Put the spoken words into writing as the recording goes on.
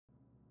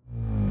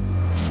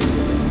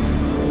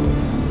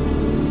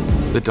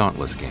The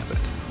Dauntless Gambit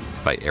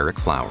by Eric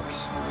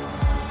Flowers.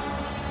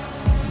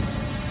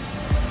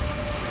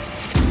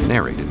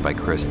 Narrated by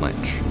Chris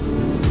Lynch.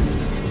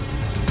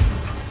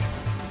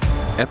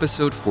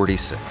 Episode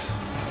 46.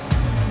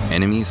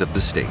 Enemies of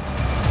the State.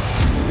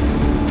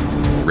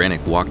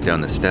 Rennick walked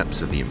down the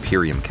steps of the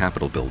Imperium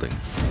Capitol building,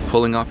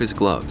 pulling off his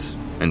gloves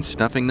and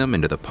stuffing them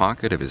into the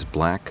pocket of his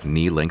black,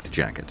 knee-length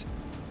jacket.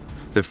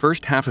 The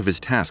first half of his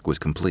task was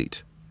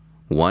complete.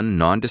 One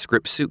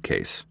nondescript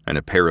suitcase and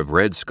a pair of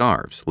red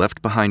scarves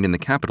left behind in the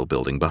Capitol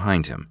building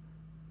behind him.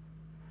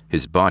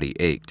 His body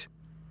ached.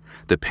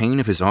 The pain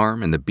of his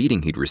arm and the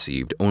beating he'd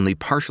received only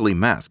partially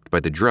masked by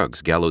the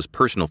drugs Gallo's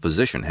personal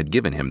physician had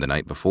given him the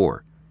night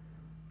before.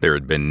 There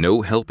had been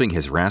no helping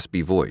his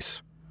raspy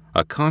voice,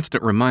 a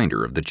constant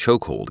reminder of the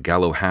chokehold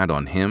Gallo had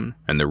on him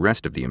and the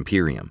rest of the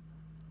Imperium.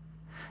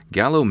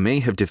 Gallo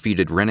may have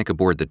defeated Rennick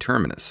aboard the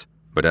Terminus,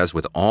 but as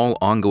with all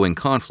ongoing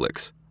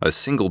conflicts, a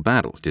single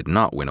battle did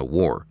not win a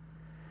war,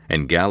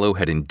 and Gallo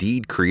had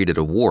indeed created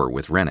a war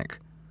with Rennick.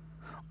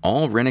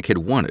 All Rennick had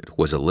wanted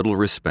was a little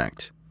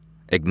respect,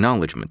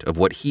 acknowledgement of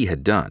what he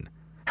had done,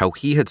 how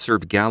he had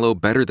served Gallo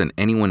better than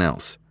anyone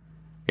else.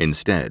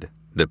 Instead,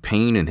 the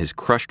pain in his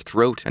crushed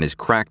throat and his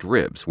cracked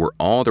ribs were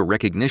all the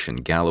recognition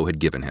Gallo had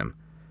given him.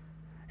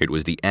 It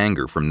was the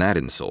anger from that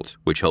insult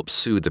which helped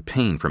soothe the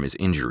pain from his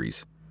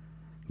injuries.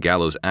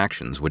 Gallo's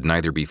actions would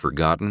neither be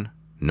forgotten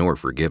nor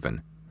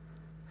forgiven.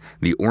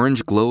 The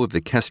orange glow of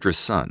the Kestra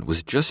sun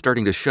was just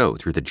starting to show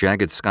through the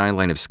jagged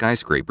skyline of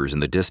skyscrapers in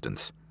the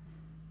distance.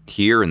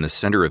 Here in the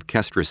center of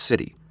Kestra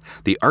City,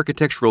 the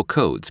architectural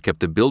codes kept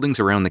the buildings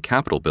around the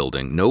Capitol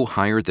building no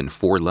higher than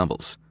 4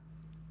 levels.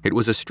 It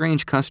was a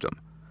strange custom.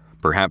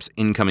 Perhaps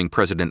incoming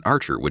President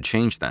Archer would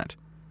change that.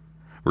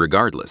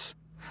 Regardless,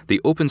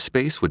 the open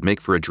space would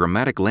make for a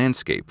dramatic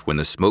landscape when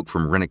the smoke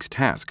from Rennick's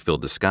task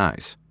filled the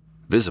skies,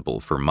 visible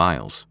for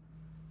miles.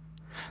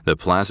 The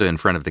plaza in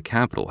front of the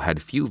Capitol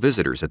had few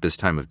visitors at this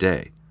time of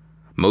day.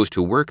 Most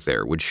who work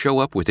there would show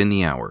up within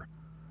the hour.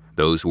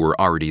 Those who were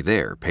already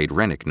there paid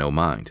Rennick no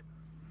mind.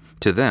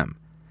 To them,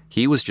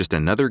 he was just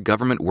another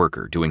government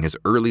worker doing his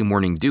early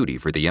morning duty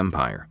for the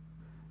Empire.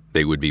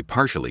 They would be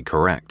partially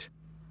correct.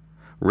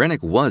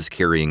 Rennick was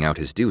carrying out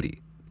his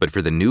duty, but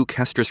for the new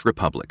Kestris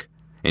Republic,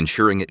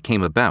 ensuring it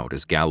came about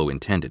as Gallo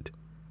intended.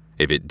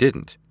 If it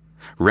didn't,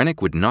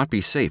 Rennick would not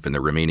be safe in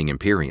the remaining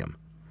Imperium.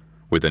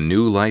 With a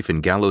new life in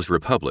Gallo's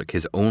Republic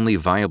his only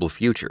viable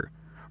future,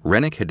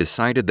 Rennick had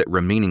decided that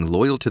remaining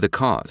loyal to the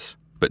cause,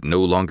 but no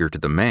longer to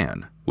the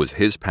man, was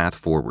his path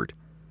forward.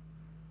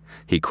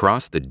 He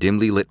crossed the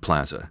dimly lit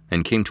plaza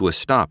and came to a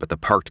stop at the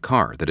parked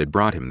car that had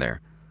brought him there.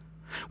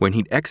 When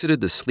he'd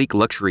exited the sleek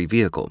luxury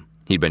vehicle,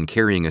 he'd been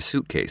carrying a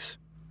suitcase.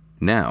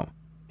 Now,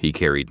 he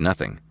carried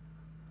nothing.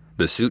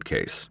 The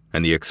suitcase,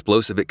 and the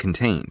explosive it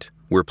contained,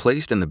 were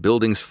placed in the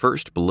building's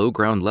first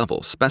below-ground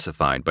level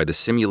specified by the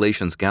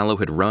simulations Gallo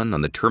had run on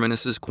the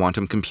Terminus's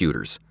quantum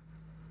computers.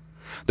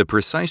 The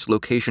precise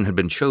location had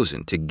been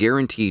chosen to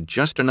guarantee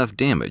just enough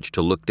damage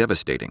to look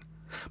devastating,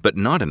 but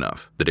not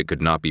enough that it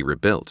could not be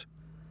rebuilt.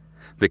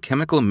 The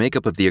chemical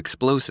makeup of the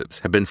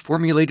explosives had been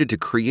formulated to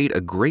create a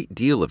great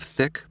deal of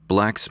thick,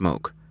 black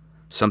smoke,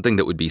 something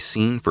that would be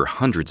seen for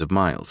hundreds of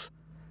miles.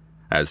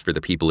 As for the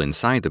people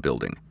inside the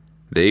building,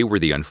 they were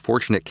the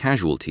unfortunate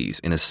casualties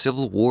in a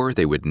civil war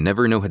they would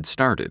never know had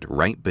started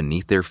right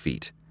beneath their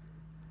feet.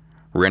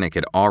 Rennick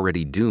had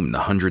already doomed the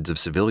hundreds of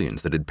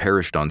civilians that had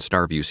perished on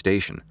Starview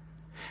Station.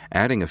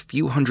 Adding a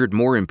few hundred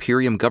more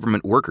Imperium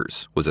government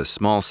workers was a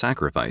small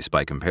sacrifice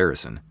by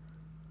comparison.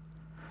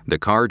 The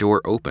car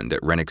door opened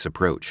at Rennick's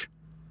approach.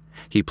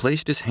 He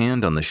placed his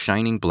hand on the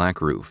shining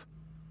black roof,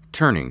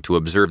 turning to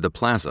observe the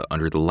plaza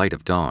under the light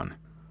of dawn.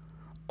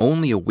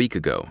 Only a week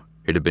ago,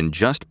 it had been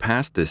just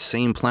past this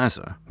same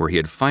plaza where he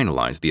had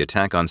finalized the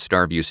attack on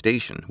Starview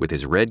Station with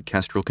his red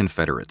Kestrel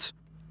Confederates.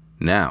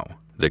 Now,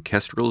 the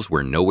Kestrels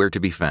were nowhere to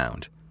be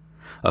found,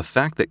 a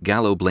fact that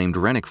Gallo blamed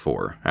Rennick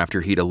for after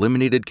he'd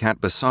eliminated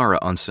Cat Basara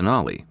on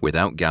Sonali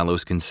without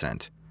Gallo's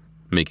consent.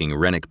 Making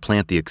Rennick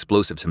plant the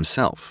explosives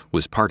himself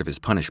was part of his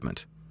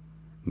punishment.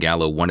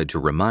 Gallo wanted to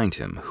remind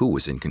him who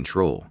was in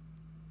control.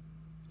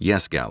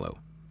 Yes, Gallo,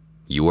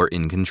 you are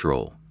in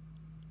control.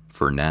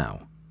 For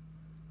now.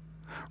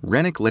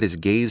 Rennick let his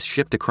gaze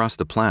shift across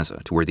the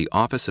plaza to where the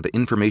Office of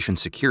Information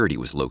Security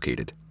was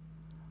located.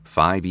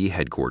 5E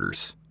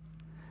headquarters.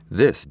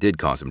 This did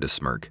cause him to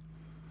smirk.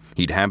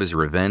 He'd have his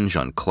revenge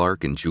on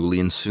Clark and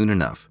Julian soon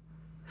enough.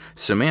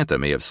 Samantha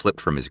may have slipped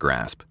from his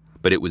grasp,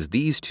 but it was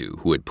these two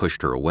who had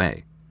pushed her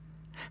away.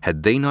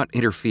 Had they not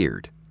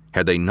interfered,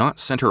 had they not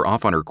sent her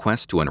off on her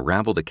quest to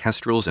unravel the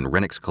Kestrels and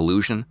Rennick's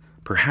collusion,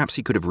 perhaps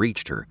he could have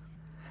reached her.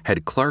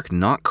 Had Clark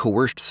not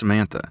coerced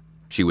Samantha,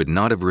 she would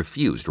not have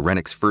refused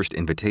Rennick's first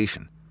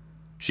invitation.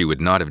 She would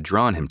not have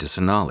drawn him to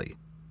Sonali,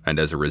 and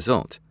as a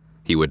result,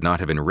 he would not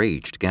have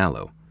enraged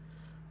Gallo.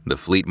 The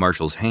Fleet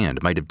Marshal's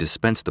hand might have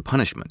dispensed the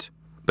punishment,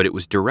 but it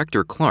was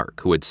Director Clark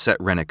who had set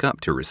Rennick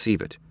up to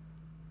receive it.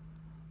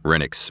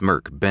 Rennick's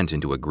smirk bent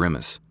into a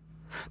grimace,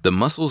 the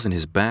muscles in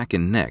his back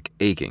and neck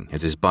aching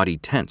as his body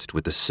tensed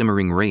with the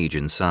simmering rage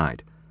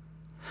inside.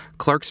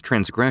 Clark's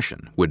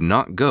transgression would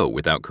not go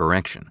without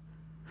correction.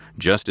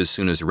 Just as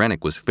soon as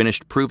Rennick was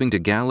finished proving to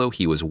Gallo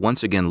he was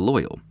once again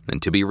loyal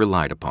and to be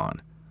relied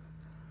upon.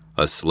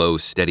 A slow,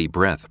 steady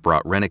breath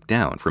brought Rennick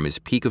down from his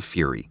peak of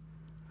fury.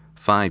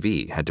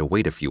 5E had to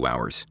wait a few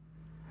hours.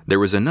 There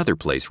was another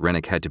place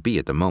Rennick had to be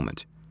at the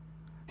moment.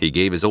 He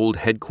gave his old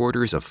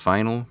headquarters a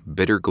final,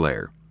 bitter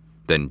glare,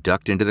 then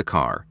ducked into the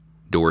car,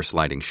 door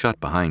sliding shut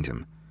behind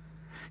him.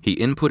 He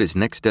input his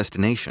next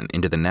destination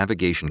into the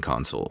navigation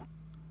console.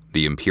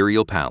 The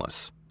Imperial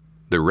Palace,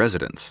 the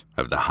residence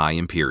of the High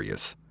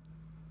Imperius.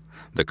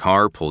 The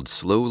car pulled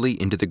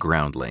slowly into the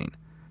ground lane,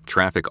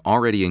 traffic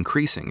already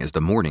increasing as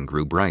the morning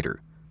grew brighter.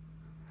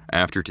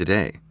 After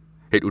today,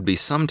 it would be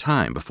some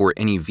time before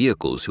any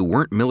vehicles who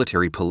weren't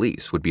military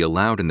police would be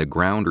allowed in the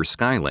ground or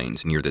sky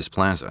lanes near this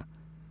plaza.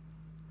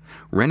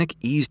 Rennick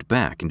eased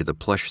back into the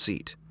plush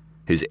seat,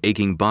 his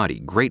aching body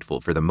grateful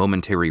for the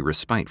momentary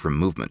respite from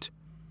movement.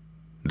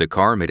 The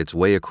car made its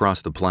way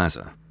across the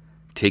plaza,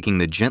 taking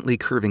the gently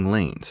curving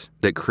lanes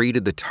that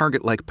created the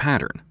target-like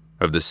pattern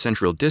of the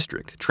Central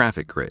District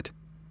traffic grid.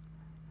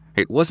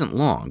 It wasn't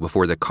long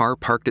before the car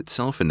parked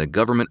itself in the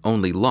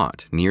government-only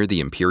lot near the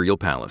Imperial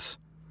Palace.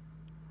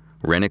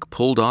 Rennick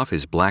pulled off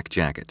his black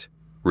jacket,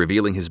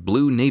 revealing his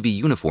blue Navy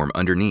uniform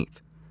underneath,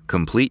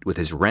 complete with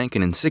his rank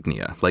and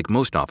insignia like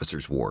most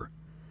officers wore.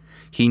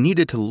 He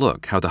needed to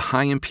look how the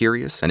High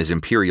Imperius and his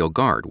Imperial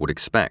Guard would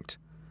expect.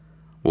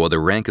 While the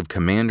rank of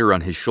commander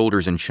on his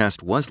shoulders and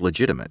chest was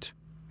legitimate,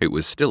 it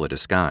was still a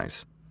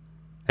disguise.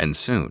 And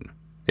soon,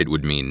 it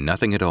would mean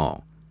nothing at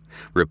all,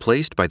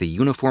 replaced by the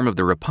uniform of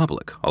the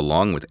Republic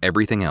along with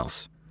everything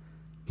else.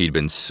 He'd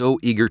been so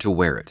eager to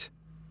wear it,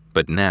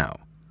 but now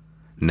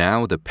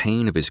the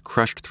pain of his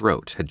crushed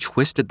throat had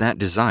twisted that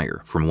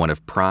desire from one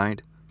of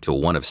pride to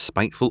one of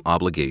spiteful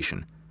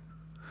obligation.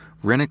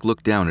 Rennick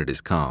looked down at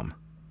his comm.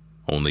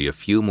 Only a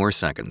few more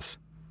seconds.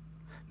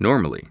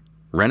 Normally,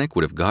 Rennick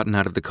would have gotten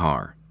out of the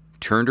car,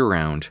 turned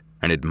around,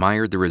 and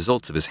admired the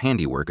results of his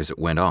handiwork as it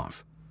went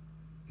off.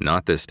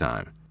 Not this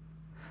time.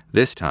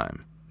 This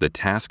time, the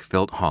task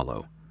felt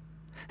hollow.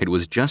 It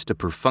was just a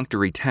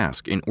perfunctory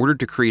task in order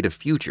to create a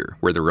future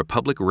where the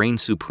Republic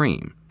reigned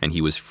supreme and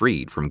he was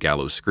freed from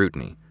Gallo's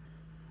scrutiny.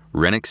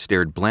 Rennick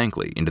stared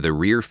blankly into the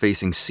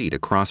rear-facing seat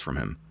across from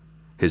him,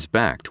 his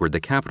back toward the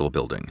Capitol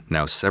building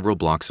now several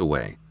blocks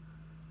away.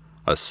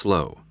 A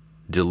slow,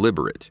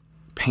 deliberate,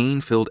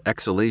 pain-filled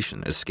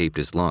exhalation escaped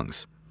his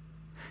lungs.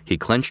 He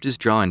clenched his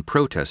jaw in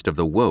protest of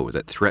the woe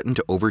that threatened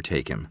to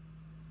overtake him.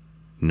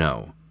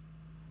 No,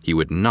 he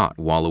would not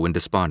wallow in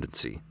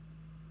despondency.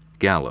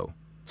 Gallo,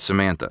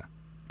 Samantha,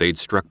 they'd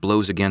struck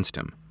blows against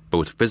him,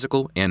 both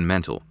physical and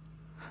mental.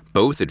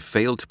 Both had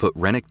failed to put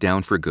Rennick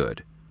down for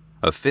good,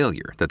 a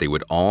failure that they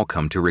would all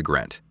come to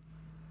regret.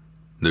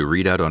 The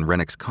readout on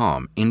Rennick's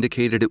comm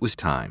indicated it was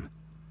time,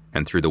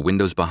 and through the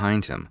windows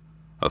behind him,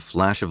 a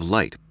flash of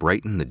light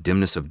brightened the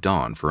dimness of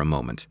dawn for a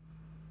moment.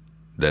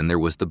 Then there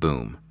was the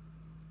boom,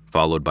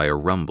 followed by a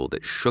rumble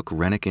that shook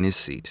Rennick in his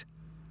seat.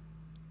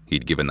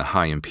 He'd given the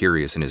High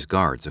Imperius and his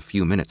guards a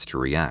few minutes to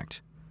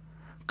react.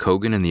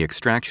 Kogan and the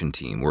extraction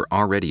team were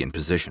already in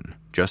position,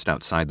 just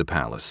outside the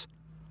palace.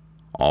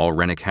 All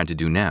Rennick had to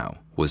do now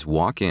was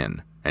walk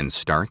in and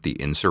start the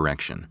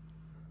insurrection.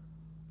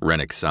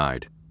 Rennick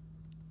sighed.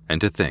 And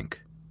to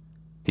think,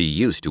 he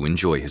used to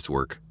enjoy his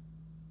work.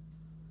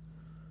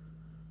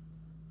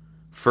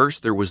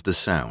 First there was the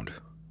sound,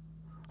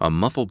 a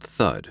muffled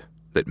thud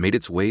that made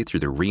its way through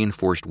the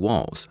reinforced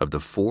walls of the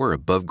 4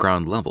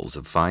 above-ground levels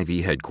of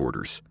 5E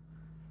headquarters.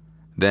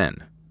 Then,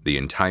 the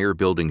entire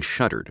building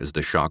shuddered as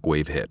the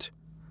shockwave hit.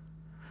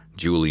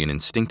 Julian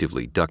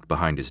instinctively ducked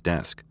behind his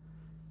desk.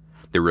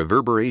 The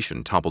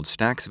reverberation toppled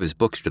stacks of his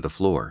books to the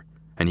floor,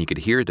 and he could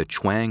hear the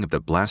twang of the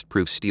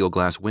blast-proof steel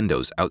glass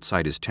windows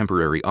outside his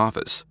temporary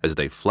office as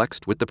they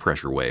flexed with the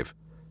pressure wave.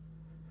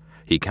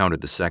 He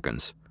counted the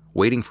seconds,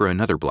 waiting for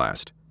another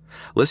blast,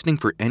 listening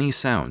for any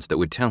sounds that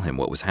would tell him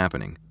what was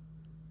happening.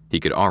 He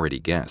could already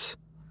guess.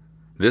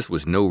 This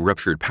was no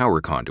ruptured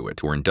power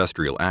conduit or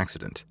industrial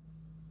accident.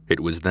 It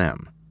was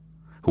them.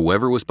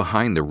 Whoever was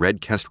behind the red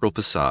Kestrel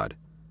facade.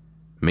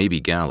 Maybe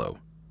Gallo.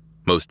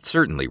 Most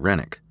certainly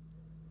Rennick.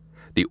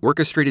 The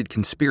orchestrated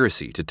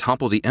conspiracy to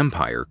topple the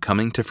Empire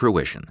coming to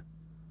fruition.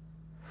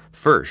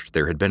 First,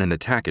 there had been an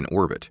attack in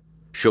orbit,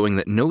 showing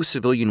that no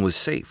civilian was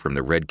safe from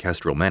the red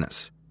Kestrel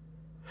menace.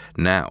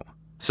 Now,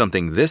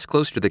 something this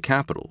close to the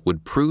capital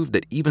would prove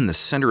that even the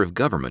center of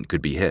government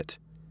could be hit.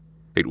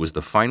 It was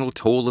the final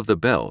toll of the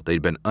bell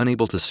they'd been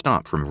unable to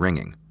stop from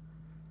ringing.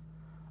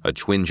 A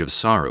twinge of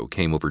sorrow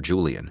came over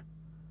Julian.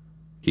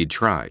 He'd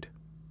tried.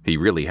 He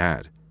really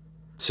had.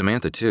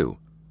 Samantha, too.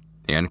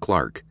 And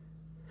Clark.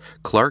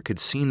 Clark had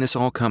seen this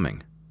all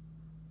coming.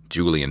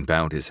 Julian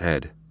bowed his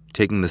head,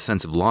 taking the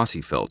sense of loss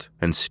he felt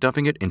and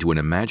stuffing it into an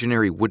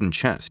imaginary wooden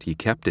chest he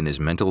kept in his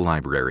mental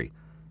library.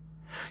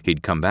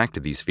 He'd come back to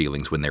these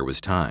feelings when there was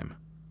time.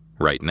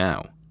 Right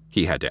now,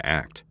 he had to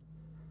act.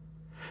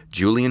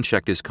 Julian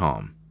checked his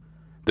comm.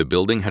 The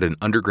building had an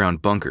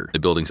underground bunker the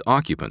building's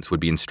occupants would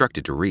be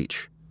instructed to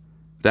reach.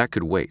 That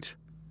could wait.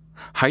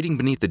 Hiding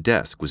beneath the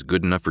desk was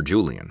good enough for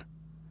Julian.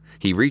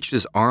 He reached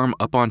his arm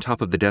up on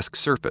top of the desk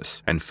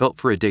surface and felt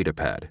for a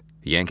datapad,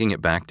 yanking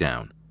it back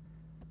down.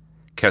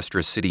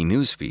 Kestra City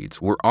news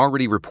feeds were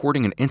already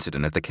reporting an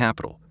incident at the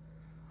Capitol.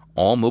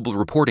 All mobile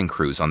reporting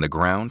crews on the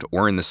ground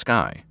or in the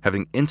sky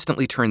having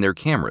instantly turned their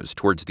cameras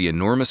towards the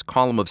enormous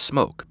column of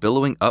smoke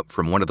billowing up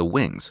from one of the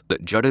wings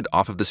that jutted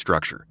off of the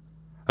structure,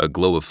 a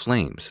glow of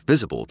flames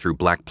visible through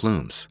black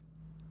plumes.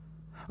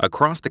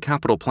 Across the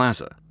Capitol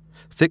Plaza,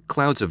 thick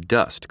clouds of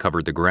dust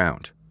covered the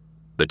ground,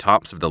 the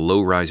tops of the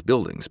low-rise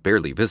buildings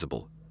barely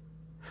visible.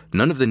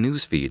 None of the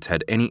news feeds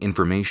had any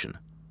information,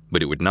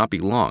 but it would not be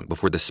long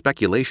before the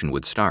speculation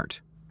would start,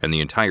 and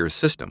the entire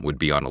system would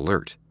be on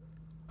alert.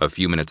 A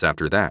few minutes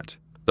after that,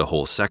 the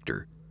whole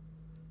sector.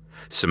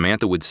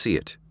 Samantha would see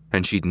it,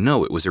 and she'd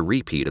know it was a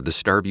repeat of the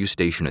Starview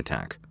Station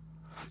attack.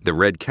 The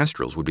Red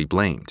Kestrels would be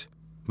blamed,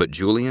 but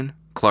Julian,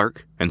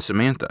 Clark, and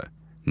Samantha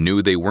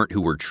knew they weren't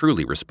who were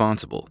truly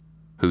responsible,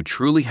 who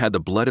truly had the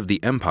blood of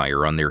the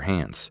Empire on their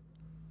hands.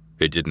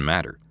 It didn't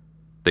matter.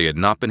 They had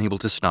not been able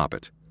to stop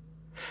it.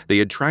 They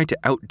had tried to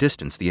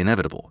outdistance the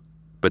inevitable,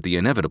 but the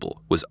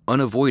inevitable was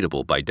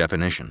unavoidable by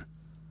definition.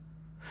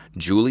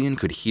 Julian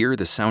could hear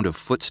the sound of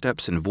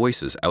footsteps and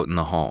voices out in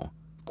the hall,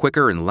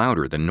 quicker and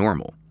louder than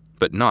normal,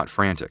 but not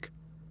frantic.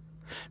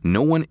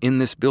 No one in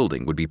this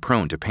building would be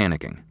prone to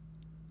panicking.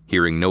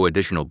 Hearing no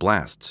additional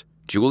blasts,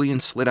 Julian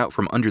slid out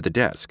from under the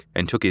desk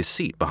and took his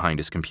seat behind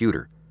his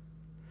computer.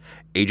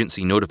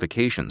 Agency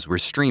notifications were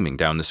streaming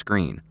down the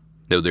screen,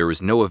 though there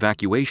was no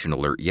evacuation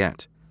alert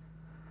yet.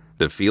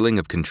 The feeling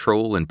of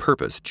control and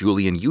purpose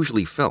Julian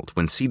usually felt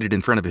when seated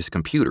in front of his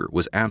computer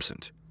was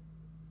absent.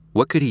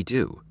 What could he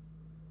do?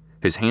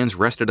 His hands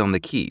rested on the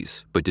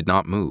keys, but did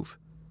not move.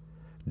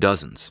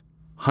 Dozens,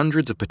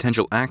 hundreds of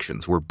potential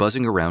actions were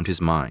buzzing around his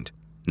mind,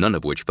 none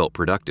of which felt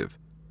productive.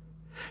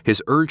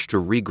 His urge to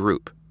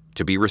regroup,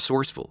 to be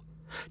resourceful,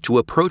 to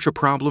approach a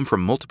problem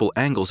from multiple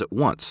angles at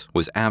once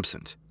was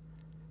absent.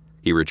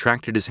 He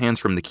retracted his hands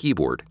from the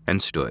keyboard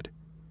and stood.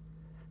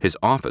 His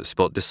office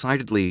felt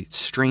decidedly,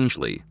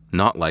 strangely,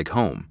 not like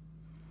home.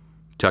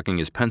 Tucking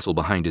his pencil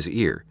behind his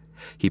ear,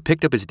 he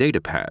picked up his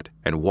datapad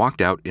and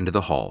walked out into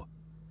the hall.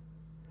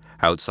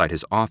 Outside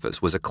his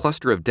office was a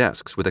cluster of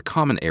desks with a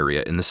common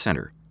area in the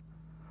center.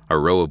 A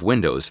row of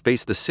windows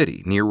faced the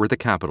city near where the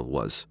Capitol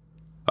was,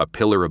 a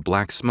pillar of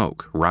black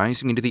smoke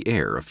rising into the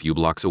air a few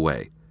blocks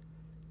away.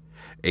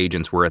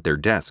 Agents were at their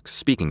desks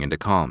speaking into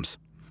comms,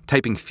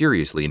 typing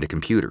furiously into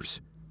computers,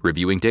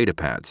 reviewing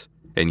datapads,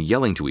 and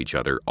yelling to each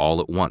other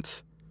all at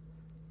once.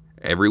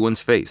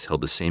 Everyone's face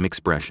held the same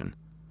expression,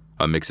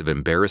 a mix of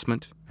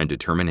embarrassment and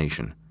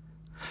determination.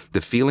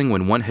 The feeling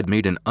when one had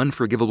made an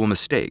unforgivable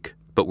mistake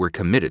but were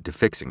committed to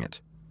fixing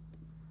it.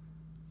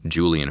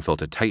 Julian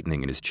felt a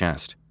tightening in his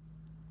chest.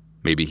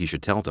 Maybe he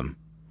should tell them.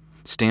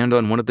 Stand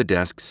on one of the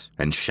desks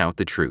and shout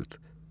the truth.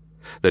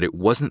 That it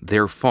wasn't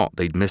their fault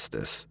they'd missed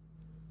this.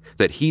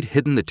 That he'd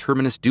hidden the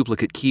Terminus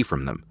duplicate key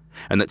from them,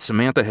 and that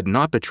Samantha had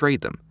not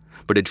betrayed them,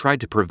 but had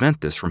tried to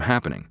prevent this from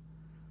happening.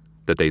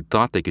 That they'd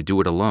thought they could do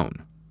it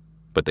alone,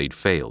 but they'd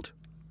failed.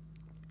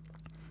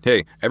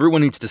 "Hey,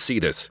 everyone needs to see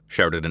this,"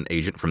 shouted an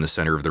agent from the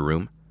center of the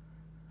room.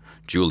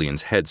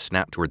 Julian's head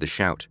snapped toward the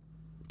shout,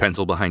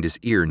 pencil behind his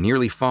ear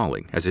nearly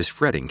falling as his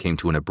fretting came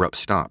to an abrupt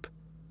stop.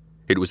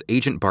 It was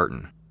Agent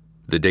Barton,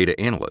 the data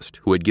analyst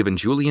who had given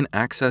Julian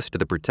access to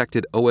the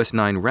protected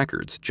OS9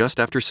 records just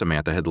after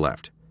Samantha had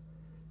left.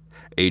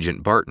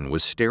 Agent Barton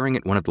was staring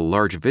at one of the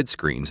large vid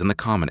screens in the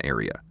common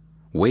area,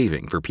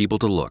 waving for people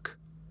to look.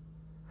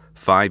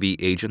 5E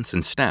agents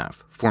and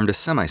staff formed a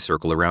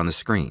semicircle around the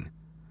screen,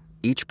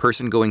 each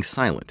person going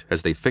silent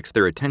as they fixed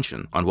their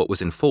attention on what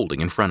was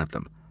unfolding in front of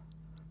them.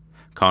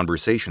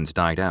 Conversations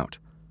died out.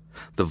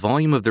 The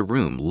volume of the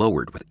room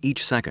lowered with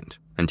each second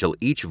until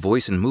each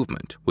voice and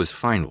movement was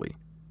finally,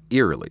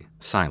 eerily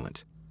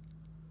silent.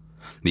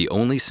 The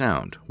only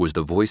sound was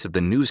the voice of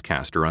the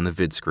newscaster on the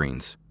vid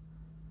screens.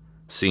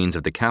 Scenes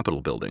of the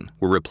Capitol building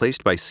were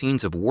replaced by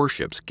scenes of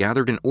warships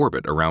gathered in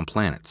orbit around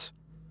planets.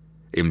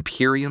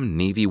 Imperium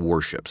Navy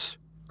warships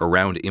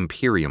around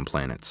Imperium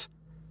planets.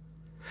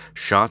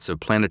 Shots of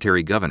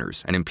planetary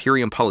governors and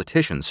Imperium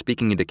politicians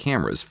speaking into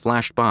cameras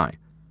flashed by,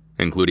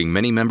 including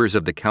many members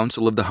of the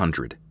Council of the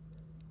 100.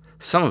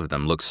 Some of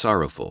them looked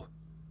sorrowful,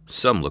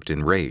 some looked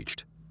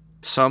enraged,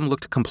 some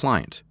looked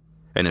compliant,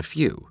 and a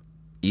few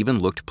even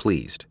looked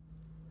pleased.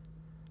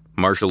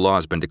 "Martial law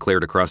has been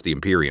declared across the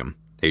Imperium,"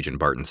 Agent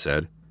Barton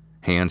said,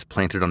 hands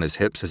planted on his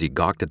hips as he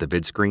gawked at the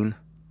vid screen.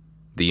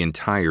 "The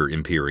entire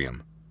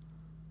Imperium."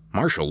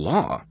 "Martial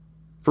law?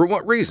 For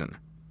what reason?"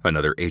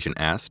 another agent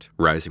asked,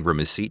 rising from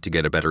his seat to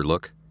get a better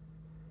look.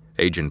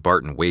 Agent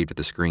Barton waved at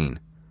the screen.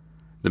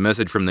 "The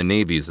message from the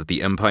Navy is that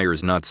the Empire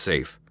is not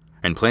safe,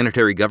 and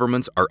planetary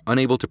governments are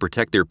unable to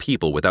protect their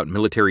people without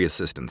military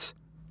assistance."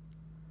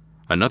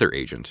 Another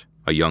agent,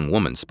 a young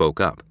woman, spoke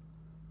up.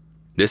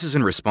 "This is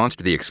in response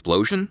to the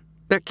explosion?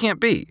 That can't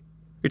be.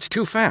 It's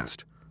too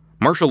fast.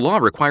 Martial law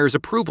requires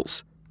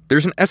approvals.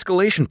 There's an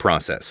escalation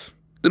process.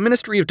 The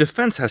Ministry of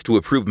Defense has to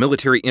approve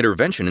military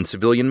intervention in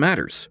civilian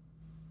matters."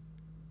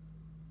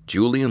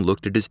 Julian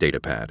looked at his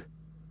datapad.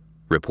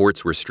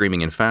 Reports were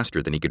streaming in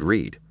faster than he could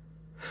read.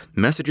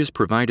 Messages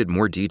provided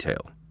more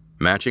detail,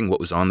 matching what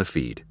was on the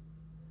feed.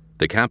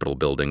 The Capitol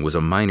building was a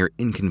minor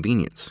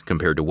inconvenience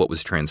compared to what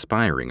was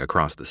transpiring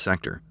across the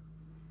sector.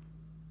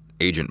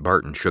 Agent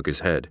Barton shook his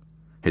head,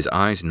 his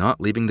eyes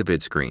not leaving the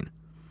vid screen.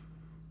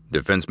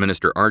 Defense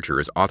Minister Archer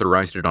has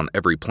authorized it on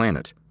every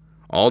planet.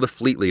 All the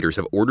fleet leaders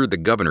have ordered the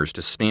governors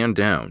to stand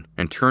down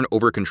and turn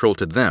over control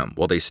to them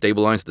while they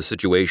stabilize the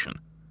situation.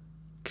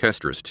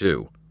 Kestis,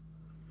 too.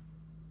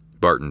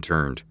 Barton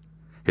turned,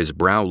 his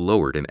brow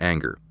lowered in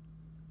anger.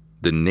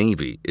 The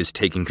Navy is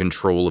taking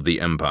control of the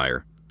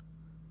Empire.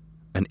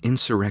 An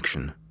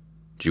insurrection,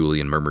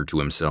 Julian murmured to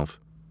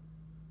himself.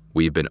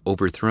 We've been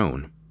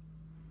overthrown.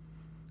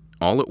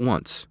 All at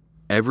once,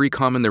 every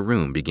comm in the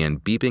room began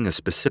beeping a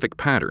specific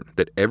pattern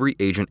that every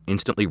agent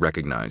instantly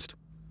recognized.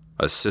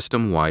 A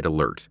system-wide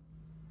alert.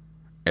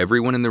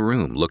 Everyone in the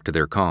room looked to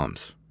their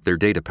comms, their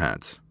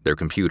datapads, their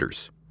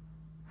computers.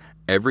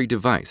 Every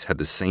device had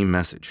the same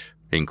message,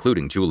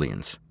 including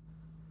Julian's.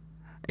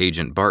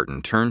 Agent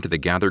Barton turned to the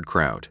gathered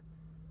crowd.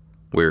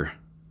 We're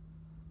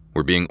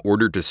being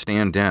ordered to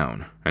stand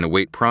down and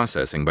await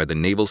processing by the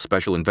Naval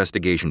Special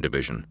Investigation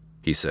Division,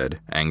 he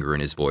said, anger in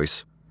his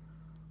voice.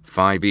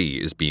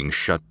 5E is being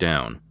shut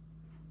down.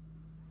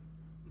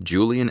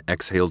 Julian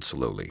exhaled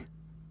slowly.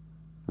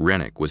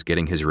 Rennick was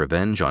getting his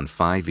revenge on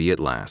 5E at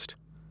last.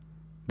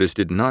 This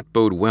did not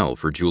bode well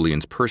for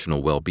Julian's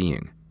personal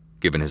well-being,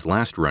 given his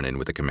last run-in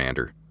with the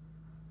commander.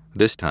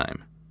 This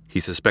time,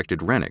 he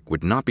suspected Rennick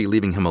would not be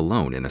leaving him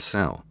alone in a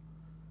cell.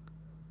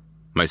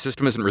 My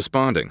system isn't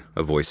responding,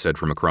 a voice said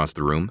from across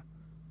the room.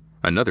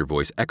 Another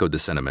voice echoed the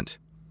sentiment.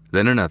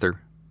 Then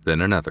another,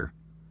 then another.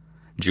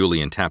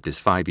 Julian tapped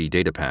his 5E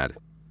datapad.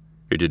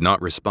 It did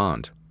not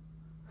respond.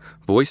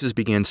 Voices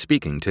began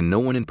speaking to no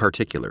one in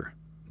particular,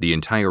 the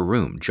entire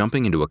room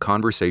jumping into a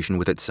conversation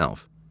with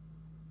itself.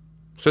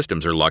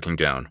 Systems are locking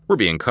down. We're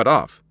being cut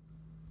off.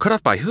 Cut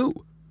off by who?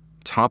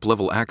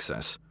 Top-level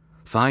access.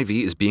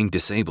 5E is being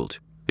disabled.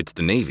 It's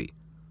the Navy.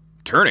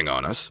 Turning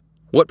on us?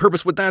 What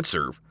purpose would that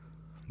serve?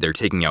 They're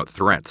taking out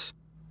threats.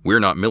 We're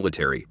not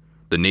military.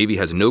 The Navy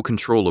has no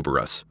control over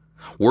us.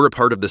 We're a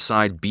part of the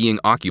side being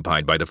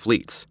occupied by the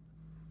fleets.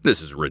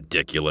 This is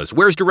ridiculous.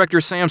 Where's Director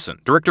Sampson?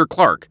 Director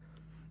Clark?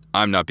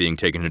 I'm not being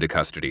taken into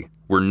custody.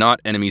 We're not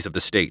enemies of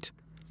the state.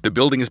 The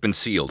building has been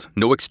sealed.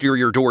 No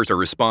exterior doors are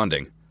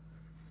responding.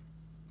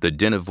 The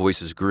din of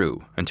voices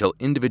grew until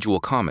individual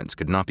comments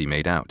could not be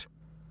made out.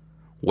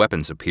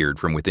 Weapons appeared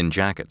from within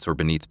jackets or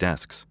beneath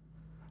desks.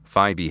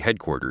 5E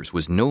headquarters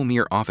was no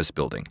mere office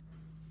building.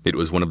 It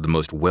was one of the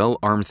most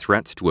well-armed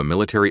threats to a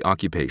military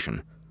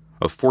occupation,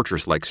 a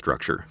fortress-like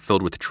structure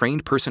filled with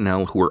trained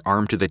personnel who were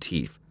armed to the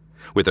teeth,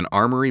 with an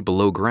armory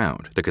below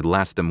ground that could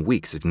last them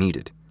weeks if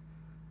needed.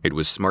 It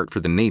was smart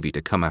for the Navy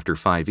to come after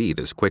 5E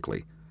this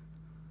quickly.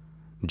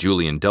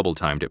 Julian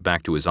double-timed it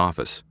back to his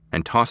office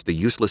and tossed the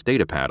useless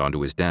datapad onto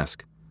his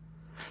desk.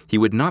 He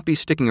would not be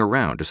sticking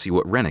around to see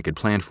what Rennick had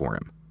planned for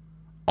him.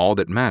 All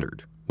that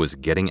mattered was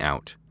getting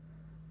out.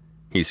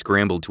 He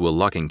scrambled to a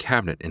locking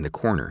cabinet in the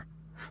corner,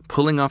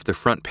 pulling off the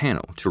front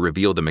panel to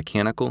reveal the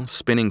mechanical,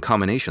 spinning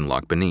combination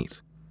lock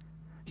beneath.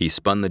 He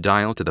spun the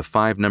dial to the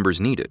 5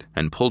 numbers needed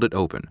and pulled it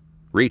open,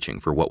 reaching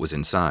for what was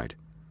inside.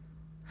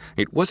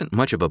 It wasn't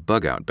much of a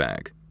bug-out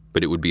bag,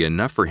 but it would be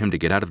enough for him to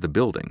get out of the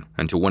building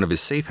and to one of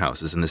his safe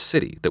houses in the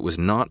city that was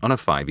not on a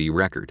 5E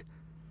record.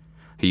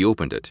 He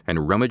opened it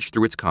and rummaged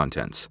through its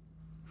contents.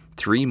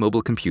 3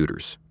 mobile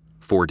computers,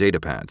 4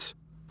 datapads,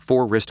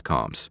 4 wrist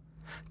comms,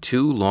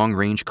 2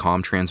 long-range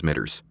comm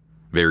transmitters,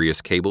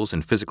 various cables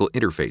and physical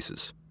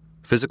interfaces,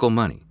 physical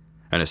money,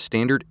 and a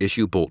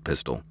standard-issue bolt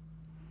pistol.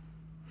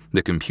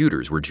 The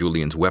computers were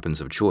Julian's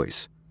weapons of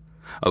choice.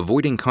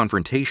 Avoiding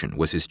confrontation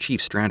was his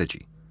chief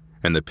strategy,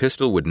 and the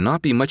pistol would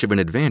not be much of an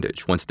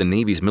advantage once the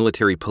Navy's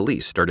military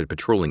police started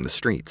patrolling the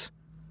streets.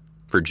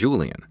 For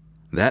Julian,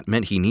 that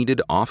meant he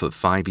needed off of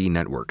 5E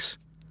networks.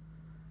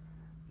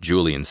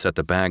 Julian set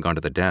the bag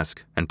onto the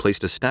desk and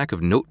placed a stack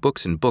of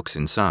notebooks and books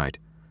inside.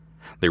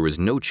 There was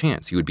no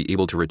chance he would be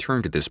able to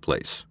return to this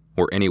place,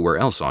 or anywhere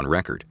else on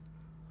record.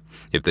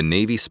 If the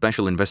Navy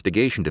Special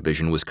Investigation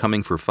Division was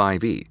coming for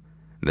 5E,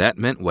 that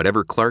meant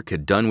whatever Clark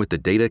had done with the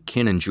data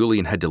Kin and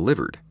Julian had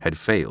delivered had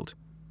failed.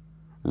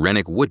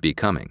 Rennick would be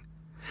coming,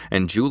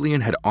 and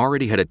Julian had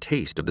already had a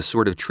taste of the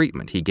sort of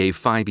treatment he gave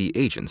 5E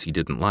agents he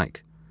didn't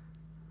like.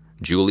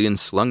 Julian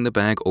slung the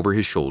bag over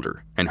his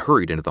shoulder and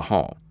hurried into the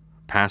hall,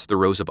 past the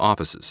rows of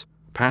offices,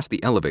 past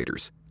the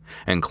elevators,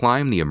 and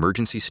climbed the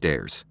emergency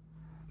stairs,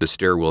 the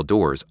stairwell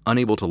doors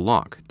unable to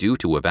lock due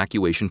to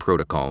evacuation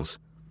protocols.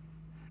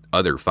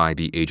 Other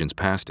 5E agents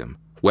passed him,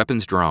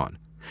 weapons drawn,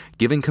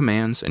 giving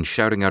commands and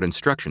shouting out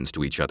instructions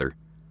to each other.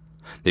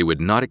 They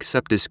would not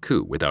accept this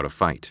coup without a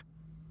fight.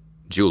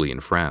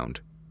 Julian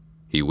frowned.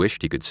 He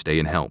wished he could stay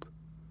and help.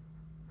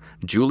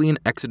 Julian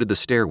exited the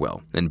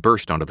stairwell and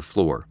burst onto the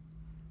floor.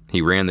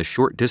 He ran the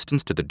short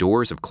distance to the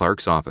doors of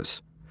Clark's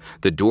office,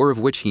 the door of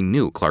which he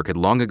knew Clark had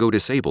long ago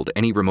disabled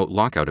any remote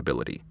lockout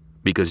ability,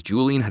 because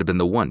Julian had been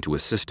the one to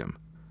assist him.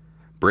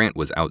 Brant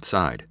was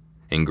outside,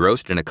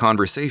 engrossed in a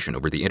conversation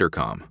over the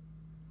intercom.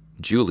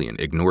 Julian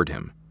ignored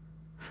him.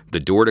 The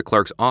door to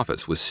Clark's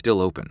office was still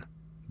open,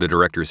 the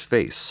director's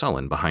face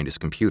sullen behind his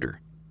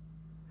computer.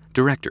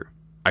 "Director,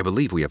 I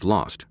believe we have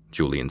lost,"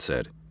 Julian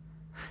said.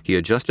 He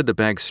adjusted the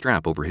bag's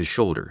strap over his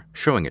shoulder,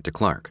 showing it to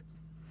Clark.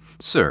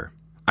 "Sir,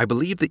 I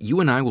believe that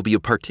you and I will be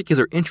of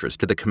particular interest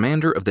to the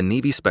commander of the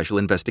Navy Special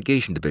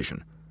Investigation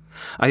Division.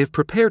 I have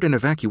prepared an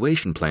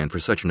evacuation plan for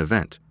such an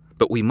event,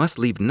 but we must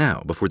leave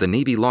now before the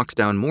Navy locks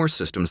down more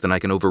systems than I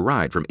can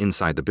override from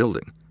inside the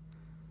building."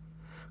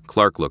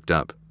 Clark looked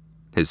up,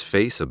 his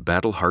face a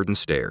battle-hardened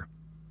stare.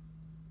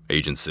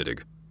 "Agent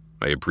Siddig,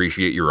 I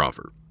appreciate your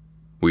offer.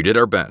 We did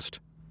our best,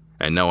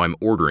 and now I'm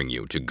ordering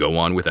you to go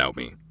on without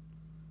me."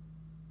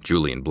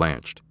 Julian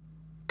blanched.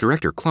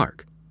 "Director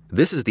Clark,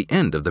 this is the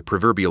end of the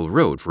proverbial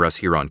road for us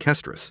here on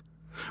Kestris.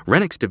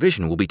 Rennick's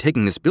division will be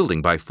taking this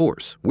building by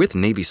force, with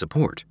Navy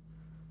support."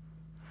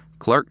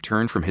 Clark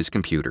turned from his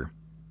computer.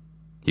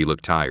 He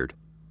looked tired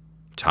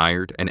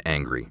and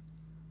angry.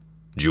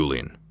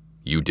 "Julian,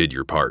 you did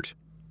your part.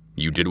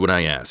 You did what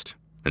I asked,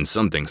 and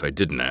some things I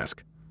didn't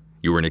ask.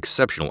 You were an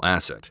exceptional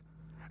asset,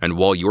 and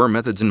while your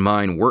methods and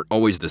mine weren't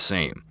always the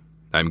same,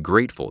 I'm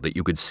grateful that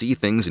you could see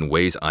things in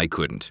ways I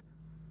couldn't.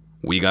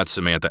 We got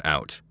Samantha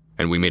out,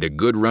 and we made a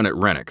good run at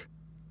Rennick."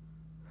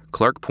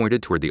 Clark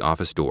pointed toward the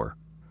office door.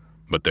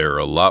 "But there are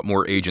a lot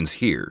more agents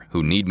here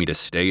who need me to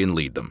stay and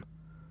lead them.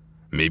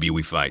 Maybe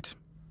we fight.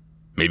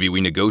 Maybe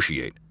we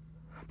negotiate.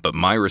 But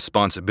my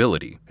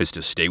responsibility is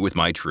to stay with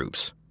my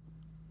troops.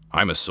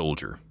 I'm a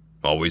soldier,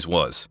 always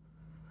was.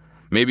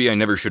 Maybe I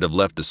never should have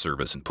left the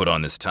service and put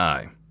on this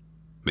tie.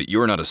 But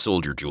you're not a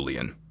soldier,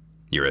 Julian.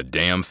 You're a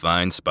damn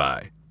fine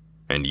spy,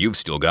 and you've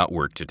still got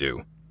work to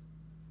do."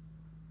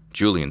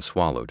 Julian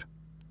swallowed,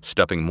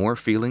 stuffing more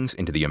feelings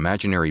into the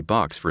imaginary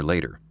box for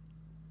later.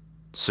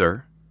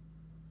 "Sir?"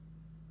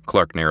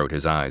 Clark narrowed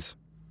his eyes.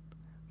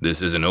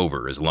 "This isn't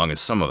over as long as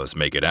some of us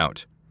make it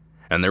out.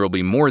 And there will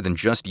be more than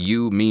just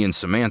you, me, and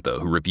Samantha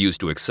who refuse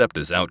to accept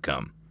this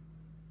outcome.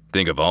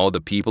 Think of all the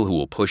people who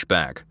will push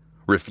back,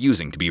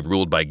 refusing to be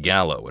ruled by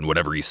Gallo and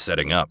whatever he's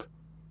setting up.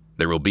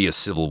 There will be a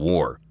civil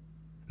war.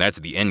 That's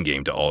the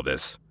endgame to all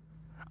this.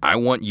 I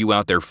want you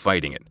out there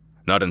fighting it,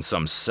 not in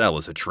some cell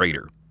as a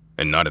traitor,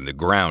 and not in the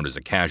ground as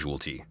a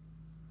casualty."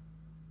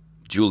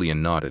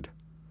 Julian nodded,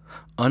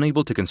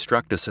 unable to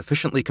construct a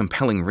sufficiently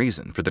compelling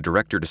reason for the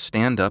director to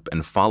stand up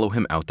and follow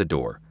him out the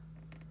door.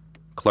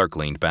 Clark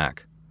leaned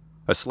back,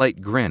 a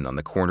slight grin on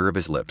the corner of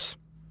his lips.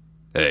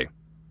 "Hey,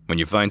 when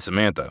you find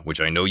Samantha, which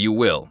I know you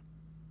will,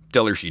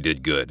 tell her she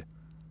did good.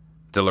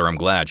 Tell her I'm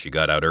glad she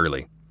got out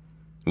early.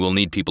 We'll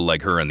need people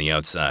like her on the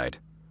outside.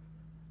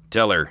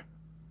 Tell her..."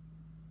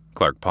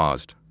 Clark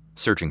paused,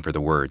 searching for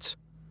the words.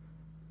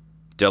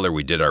 "Tell her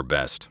we did our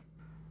best.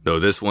 Though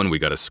this one we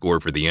got a score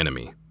for the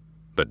enemy,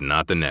 but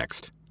not the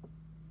next."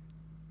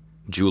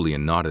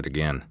 Julian nodded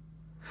again,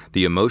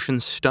 the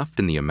emotions stuffed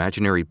in the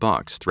imaginary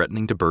box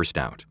threatening to burst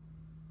out.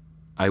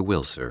 "I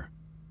will, sir."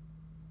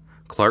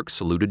 Clark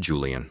saluted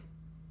Julian.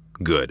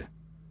 "Good.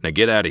 Now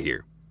get out of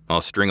here.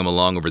 I'll string him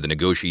along over the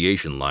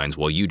negotiation lines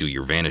while you do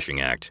your vanishing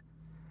act."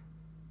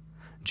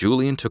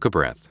 Julian took a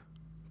breath,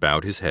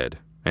 bowed his head,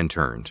 and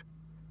turned.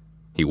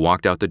 He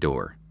walked out the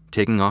door,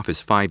 taking off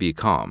his 5E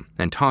comm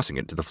and tossing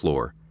it to the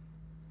floor.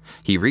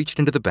 He reached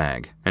into the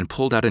bag and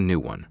pulled out a new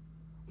one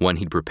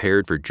he'd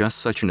prepared for just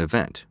such an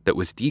event that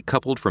was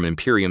decoupled from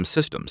Imperium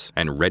systems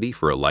and ready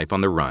for a life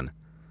on the run.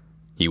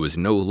 He was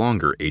no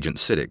longer Agent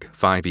Siddig,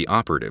 5E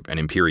operative and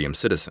Imperium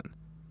citizen.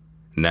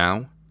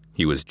 Now,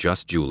 he was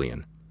just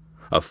Julian,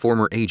 a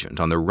former agent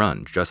on the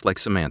run just like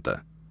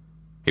Samantha.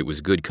 It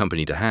was good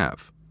company to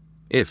have,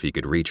 if he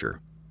could reach her.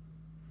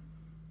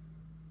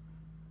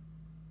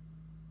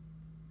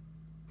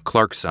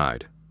 Clark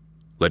sighed,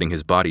 letting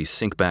his body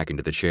sink back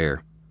into the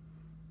chair.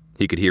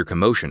 He could hear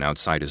commotion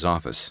outside his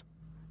office.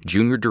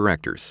 Junior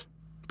directors,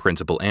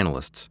 principal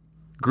analysts,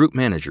 group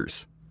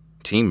managers,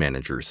 team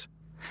managers,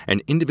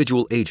 and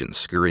individual agents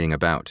scurrying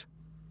about.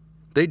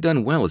 They'd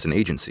done well as an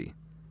agency.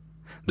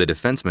 The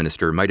defense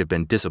minister might have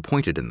been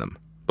disappointed in them,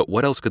 but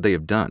what else could they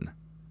have done?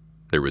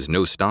 There was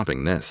no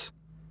stopping this.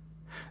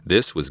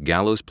 This was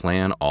Gallo's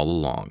plan all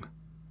along.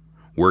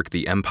 Work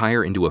the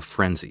Empire into a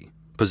frenzy,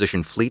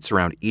 position fleets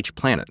around each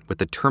planet with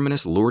the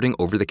terminus lording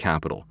over the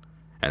capital,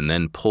 and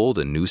then pull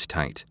the noose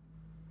tight.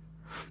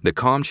 The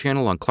comm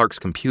channel on Clark's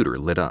computer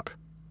lit up.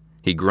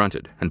 He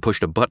grunted and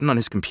pushed a button on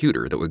his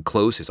computer that would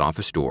close his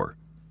office door.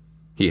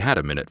 He had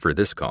a minute for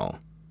this call.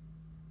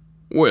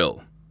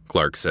 "Will,"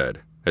 Clark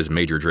said, as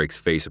Major Drake's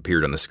face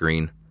appeared on the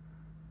screen.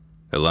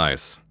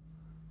 "Elias."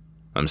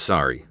 "I'm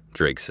sorry,"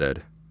 Drake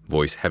said,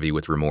 voice heavy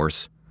with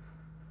remorse.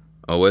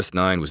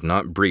 OS-9 was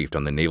not briefed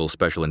on the Naval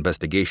Special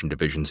Investigation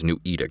Division's new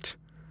edict.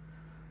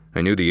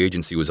 I knew the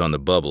agency was on the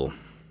bubble,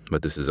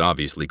 but this is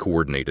obviously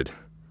coordinated.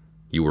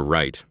 You were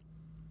right."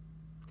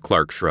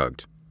 Clark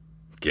shrugged.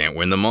 "Can't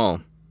win them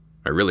all.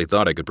 I really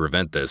thought I could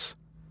prevent this."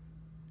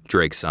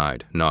 Drake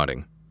sighed,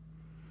 nodding.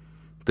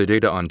 "The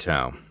data on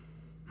Tau.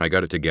 I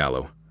got it to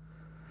Gallo.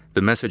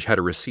 The message had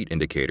a receipt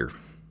indicator.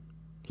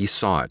 He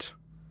saw it,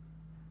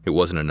 It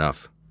wasn't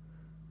enough.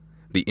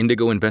 The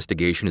Indigo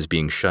investigation is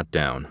being shut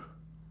down.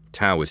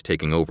 Tao is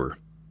taking over.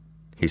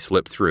 He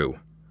slipped through.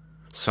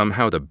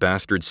 Somehow the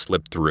bastard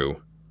slipped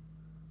through.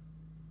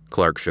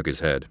 Clark shook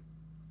his head.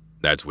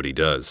 That's what he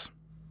does.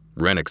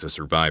 Rennick's a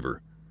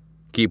survivor.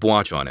 Keep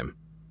watch on him.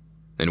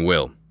 And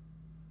Will,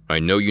 I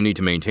know you need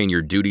to maintain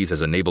your duties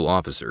as a naval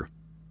officer.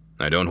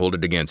 I don't hold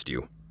it against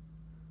you.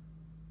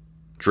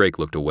 Drake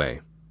looked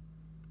away.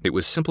 It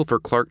was simple for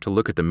Clark to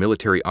look at the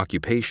military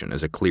occupation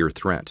as a clear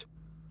threat,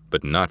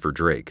 but not for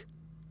Drake.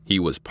 He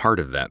was part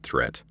of that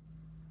threat.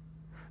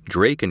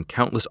 Drake and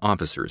countless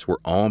officers were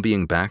all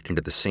being backed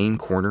into the same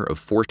corner of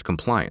forced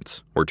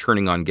compliance or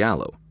turning on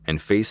Gallo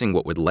and facing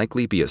what would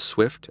likely be a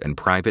swift and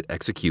private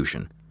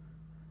execution.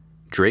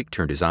 Drake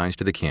turned his eyes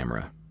to the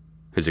camera,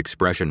 his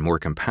expression more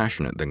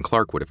compassionate than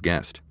Clark would have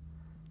guessed.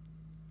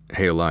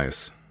 Hey,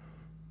 Elias.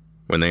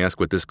 When they ask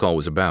what this call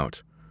was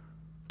about,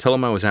 tell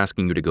them I was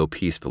asking you to go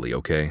peacefully,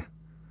 okay?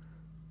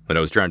 That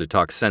I was trying to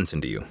talk sense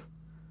into you.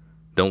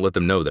 Don't let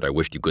them know that I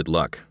wished you good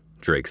luck,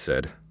 Drake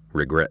said,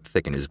 regret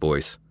thick in his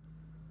voice.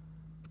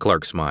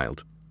 Clark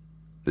smiled.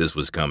 This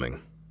was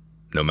coming.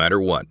 No matter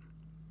what.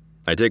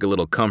 I take a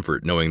little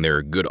comfort knowing there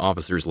are good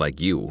officers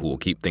like you who will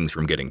keep things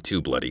from getting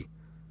too bloody.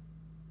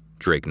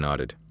 Drake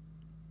nodded.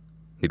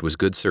 It was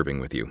good serving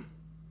with you.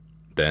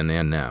 Then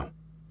and now.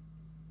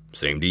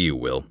 Same to you,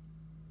 Will.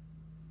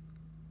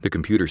 The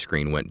computer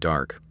screen went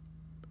dark.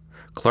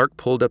 Clark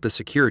pulled up the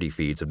security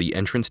feeds of the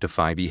entrance to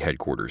 5E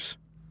headquarters.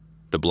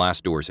 The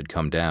blast doors had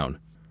come down.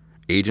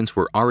 Agents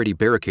were already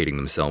barricading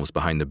themselves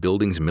behind the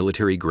building's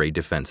military-grade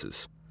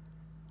defenses.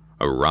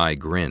 A wry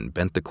grin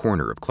bent the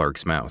corner of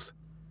Clark's mouth.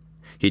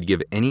 He'd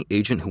give any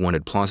agent who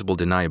wanted plausible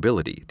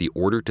deniability the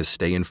order to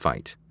stay and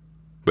fight.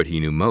 But he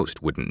knew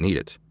most wouldn't need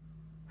it.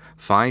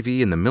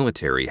 5E and the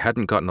military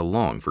hadn't gotten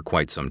along for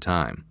quite some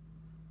time.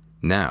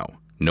 Now,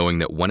 knowing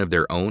that one of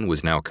their own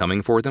was now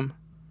coming for them,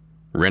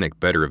 Rennick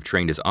better have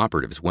trained his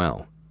operatives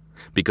well,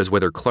 because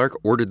whether Clark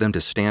ordered them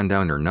to stand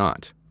down or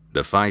not,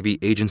 the 5E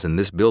agents in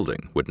this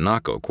building would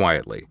not go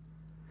quietly,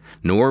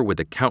 nor would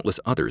the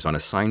countless others on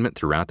assignment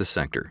throughout the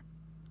sector.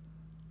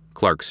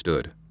 Clark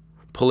stood,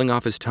 pulling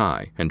off his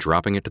tie and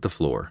dropping it to the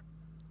floor.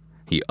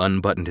 He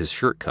unbuttoned his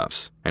shirt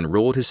cuffs and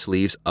rolled his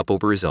sleeves up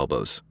over his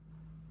elbows.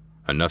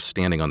 Enough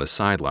standing on the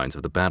sidelines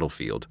of the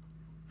battlefield.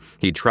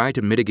 He tried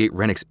to mitigate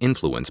Rennick's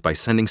influence by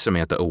sending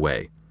Samantha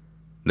away.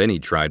 Then he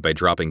tried by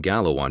dropping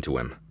Gallo onto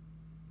him.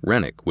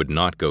 Rennick would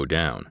not go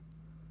down.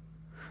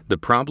 The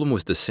problem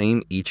was the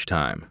same each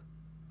time.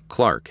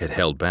 Clark had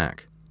held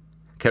back,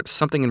 kept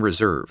something in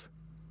reserve,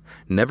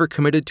 never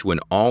committed to an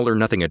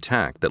all-or-nothing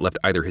attack that left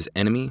either his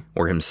enemy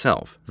or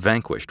himself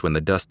vanquished when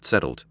the dust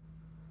settled.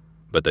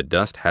 But the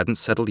dust hadn't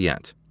settled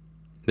yet.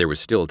 There was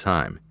still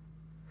time.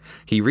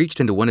 He reached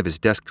into one of his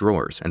desk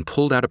drawers and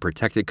pulled out a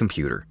protected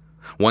computer,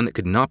 one that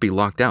could not be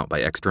locked out by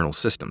external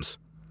systems.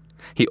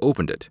 He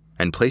opened it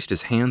and placed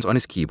his hands on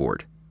his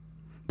keyboard,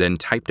 then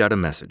typed out a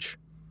message.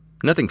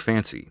 Nothing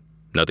fancy,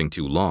 nothing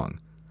too long.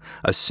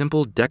 A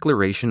simple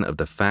declaration of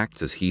the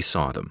facts as he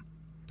saw them,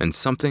 and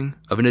something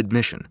of an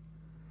admission.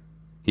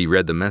 He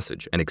read the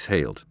message and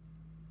exhaled.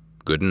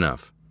 Good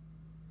enough.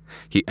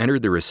 He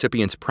entered the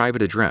recipient's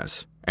private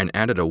address and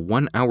added a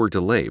 1-hour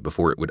delay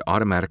before it would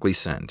automatically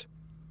send.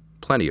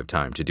 Plenty of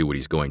time to do what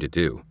he's going to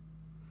do.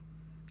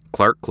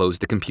 Clark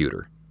closed the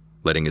computer,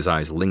 letting his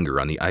eyes linger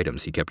on the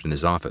items he kept in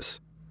his office.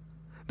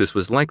 This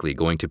was likely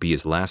going to be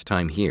his last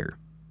time here.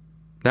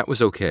 That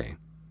was okay.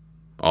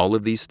 All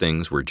of these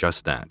things were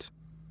just that.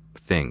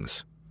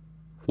 Things.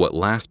 What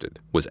lasted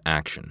was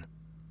action.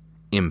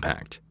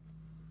 Impact.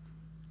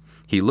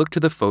 He looked to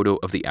the photo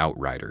of the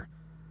Outrider.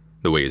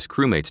 The way his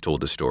crewmates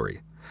told the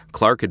story,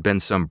 Clark had been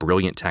some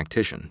brilliant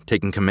tactician,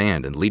 taking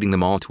command and leading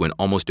them all to an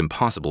almost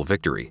impossible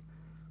victory.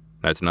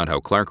 That's not how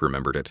Clark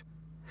remembered it.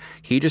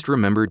 He just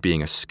remembered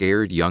being a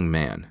scared young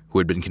man who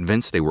had been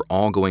convinced they were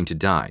all going to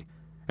die,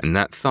 and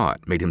that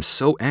thought made him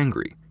so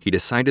angry he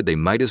decided they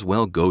might as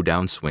well go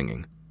down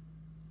swinging.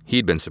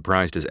 He'd been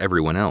surprised as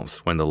everyone else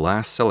when the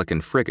last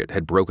Celican frigate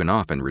had broken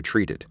off and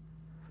retreated,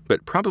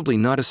 but probably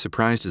not as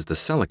surprised as the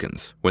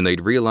Celicans when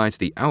they'd realized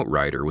the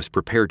Outrider was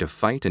prepared to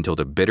fight until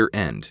the bitter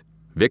end,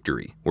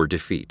 victory or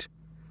defeat.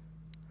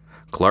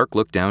 Clark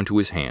looked down to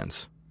his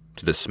hands,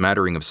 to the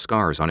smattering of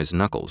scars on his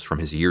knuckles from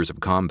his years of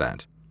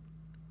combat.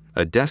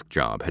 A desk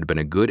job had been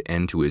a good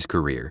end to his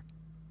career.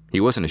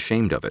 He wasn't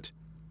ashamed of it,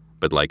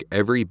 but like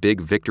every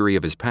big victory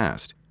of his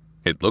past,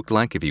 it looked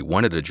like if he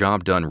wanted a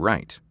job done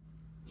right,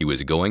 he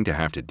was going to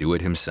have to do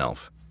it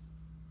himself.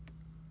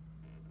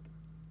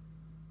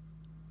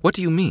 What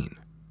do you mean?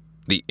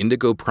 The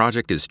Indigo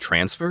project is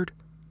transferred?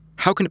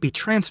 How can it be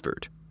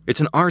transferred? It's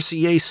an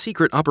RCA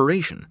secret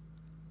operation.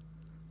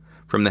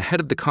 From the head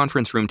of the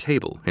conference room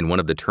table in one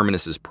of the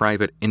Terminus's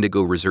private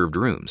Indigo reserved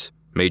rooms,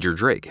 Major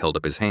Drake held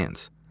up his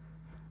hands.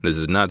 This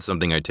is not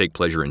something I take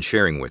pleasure in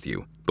sharing with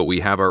you, but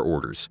we have our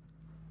orders.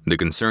 The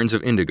concerns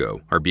of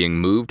Indigo are being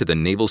moved to the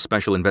Naval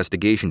Special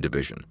Investigation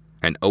Division,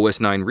 and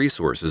OS9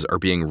 resources are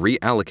being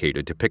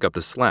reallocated to pick up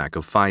the slack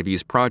of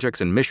 5E's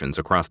projects and missions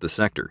across the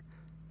sector.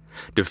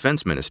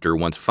 Defense Minister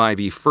wants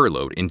 5E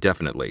furloughed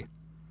indefinitely.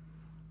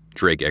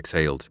 Drake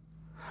exhaled,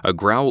 a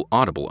growl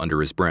audible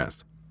under his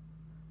breath.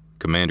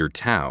 Commander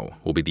Tao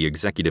will be the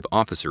executive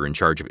officer in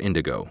charge of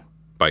Indigo,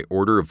 by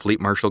order of Fleet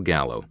Marshal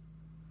Gallo.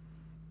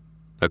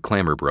 A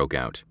clamor broke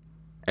out,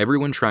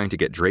 everyone trying to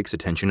get Drake's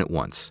attention at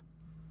once.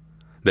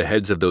 The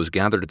heads of those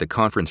gathered at the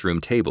conference room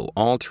table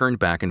all turned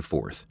back and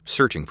forth,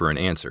 searching for an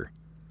answer.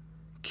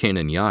 Kin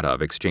and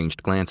Yadav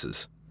exchanged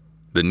glances.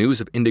 The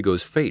news of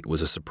Indigo's fate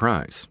was a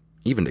surprise,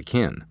 even to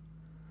Kin.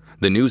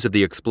 The news of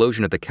the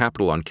explosion at the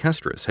Capitol on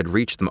Kestris had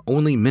reached them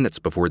only minutes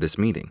before this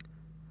meeting.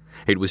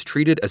 It was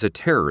treated as a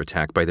terror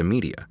attack by the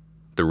media,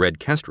 the Red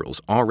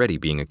Kestrels already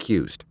being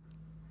accused.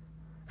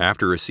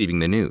 After receiving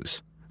the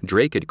news,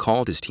 Drake had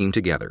called his team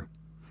together,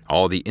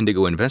 all the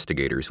Indigo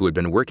investigators who had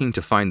been working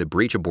to find the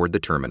breach aboard the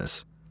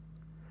Terminus.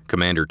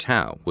 Commander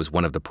Tao was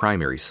one of the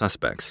primary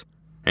suspects,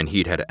 and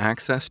he'd had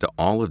access to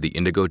all of the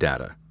Indigo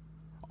data.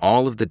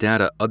 All of the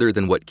data other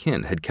than what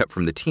Kin had kept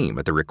from the team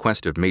at the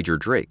request of Major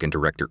Drake and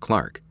Director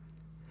Clark.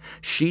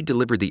 She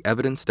delivered the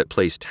evidence that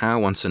placed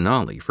Tao on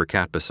Sonali for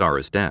Kat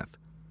Basara's death.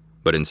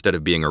 But instead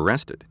of being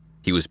arrested,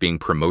 he was being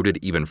promoted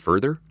even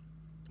further?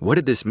 What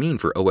did this mean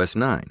for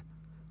OS9?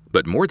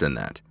 But more than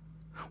that,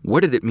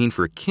 what did it mean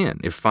for Kin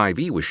if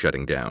 5E was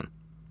shutting down?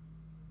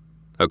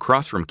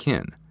 Across from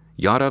Kin,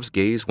 Yadav's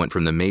gaze went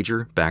from the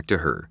Major back to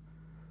her.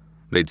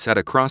 They'd sat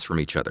across from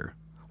each other,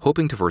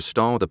 hoping to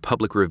forestall the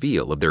public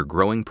reveal of their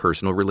growing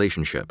personal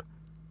relationship.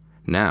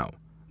 Now,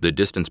 the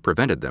distance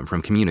prevented them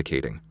from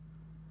communicating.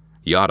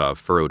 Yadav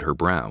furrowed her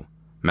brow,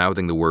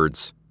 mouthing the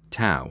words,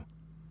 Tao.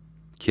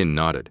 Kin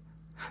nodded,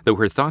 though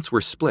her thoughts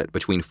were split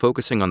between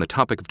focusing on the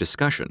topic of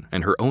discussion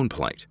and her own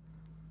plight.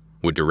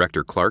 Would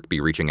Director Clark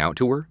be reaching out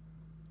to her?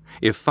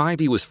 If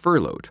 5E was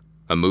furloughed,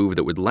 a move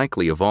that would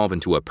likely evolve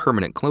into a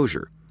permanent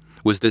closure,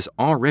 was this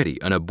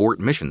already an abort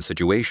mission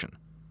situation?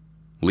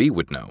 Lee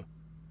would know.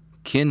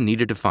 Kin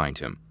needed to find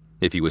him,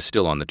 if he was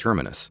still on the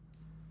Terminus.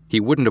 He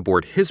wouldn't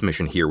abort his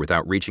mission here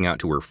without reaching out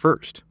to her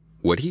first,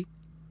 would he?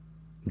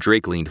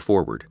 Drake leaned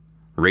forward,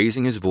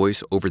 raising his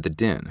voice over the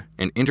din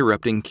and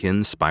interrupting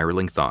Kin's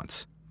spiraling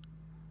thoughts.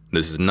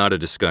 This is not a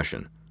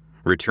discussion.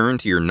 Return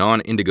to your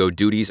non-Indigo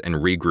duties and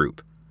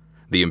regroup.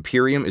 The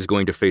Imperium is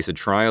going to face a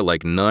trial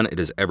like none it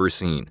has ever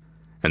seen,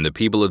 and the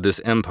people of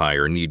this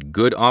empire need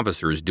good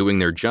officers doing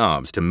their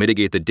jobs to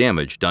mitigate the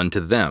damage done to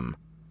them,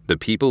 the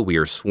people we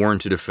are sworn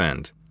to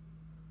defend.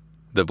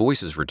 The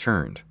voices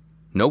returned,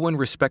 no one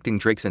respecting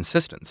Drake's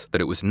insistence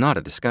that it was not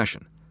a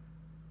discussion.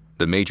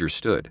 The Major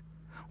stood,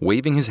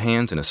 waving his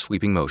hands in a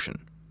sweeping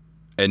motion.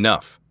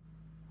 Enough.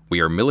 We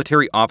are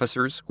military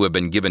officers who have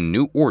been given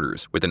new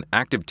orders with an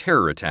active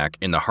terror attack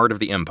in the heart of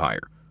the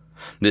Empire.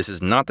 This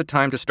is not the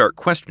time to start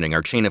questioning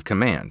our chain of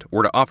command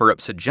or to offer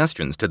up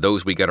suggestions to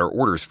those we get our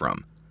orders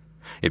from.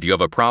 If you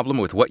have a problem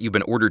with what you've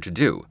been ordered to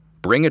do,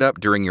 bring it up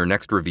during your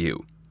next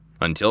review.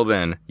 Until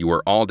then, you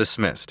are all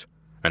dismissed,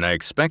 and I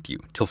expect you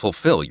to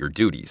fulfill your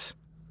duties.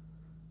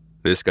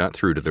 This got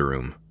through to the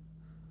room.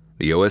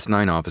 The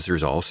OS9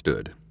 officers all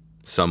stood,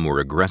 some more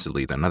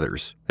aggressively than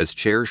others, as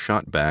chairs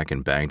shot back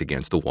and banged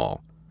against the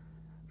wall.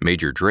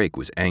 Major Drake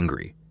was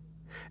angry,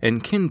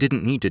 and Kin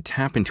didn't need to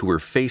tap into her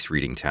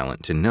face-reading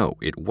talent to know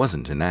it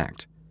wasn't an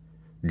act.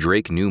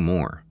 Drake knew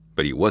more,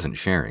 but he wasn't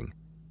sharing.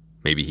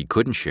 Maybe he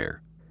couldn't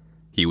share.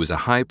 He was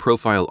a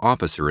high-profile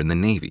officer in the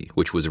Navy,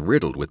 which was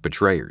riddled with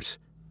betrayers.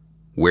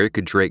 Where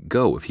could Drake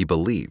go if he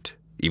believed,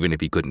 even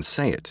if he couldn't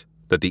say it,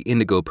 that the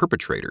Indigo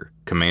perpetrator,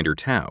 Commander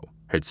Tao,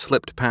 had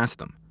slipped past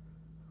them?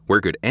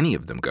 Where could any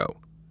of them go?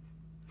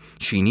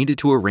 She needed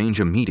to arrange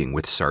a meeting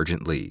with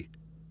Sergeant Lee.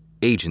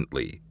 Agent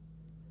Lee.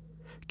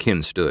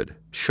 Kin stood,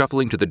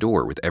 shuffling to the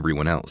door with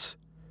everyone else.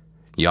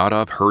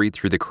 Yadav hurried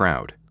through the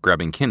crowd,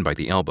 grabbing Kin by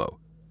the elbow.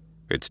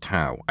 It's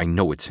Tao. I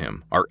know it's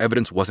him. Our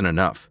evidence wasn't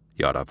enough,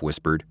 Yadav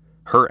whispered,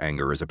 her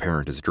anger as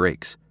apparent as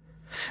Drake's.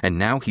 And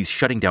now he's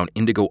shutting down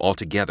Indigo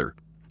altogether.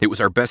 It was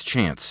our best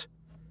chance.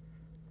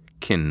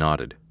 Kin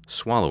nodded,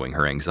 swallowing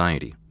her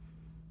anxiety.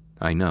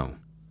 I know.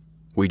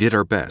 We did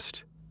our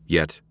best.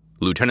 Yet,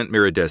 Lieutenant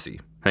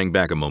Miradesi, hang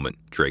back a moment,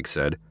 Drake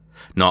said,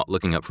 not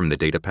looking up from the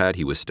datapad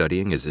he was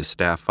studying as his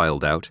staff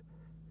filed out.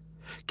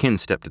 Kin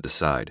stepped to the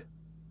side.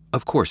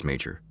 Of course,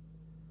 Major.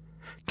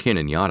 Kin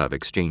and Yadav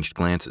exchanged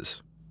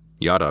glances.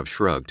 Yadav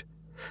shrugged,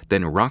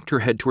 then rocked her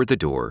head toward the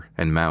door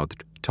and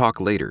mouthed,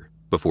 talk later,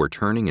 before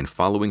turning and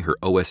following her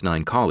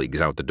OS9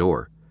 colleagues out the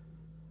door.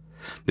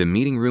 The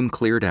meeting room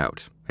cleared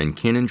out, and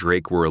Kin and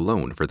Drake were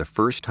alone for the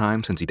first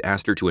time since he'd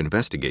asked her to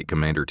investigate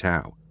Commander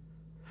Tao.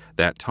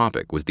 That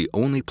topic was the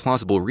only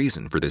plausible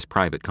reason for this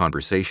private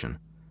conversation.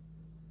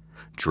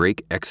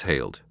 Drake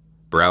exhaled,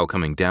 brow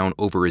coming down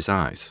over his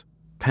eyes,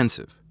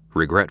 pensive,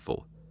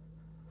 regretful.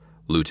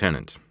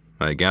 Lieutenant,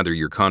 I gather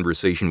your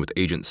conversation with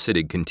Agent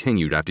Siddig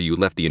continued after you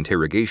left the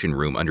interrogation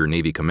room under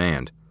Navy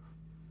command.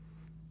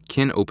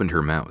 Kin opened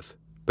her mouth,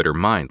 but her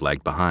mind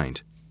lagged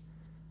behind.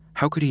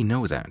 How could he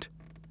know that?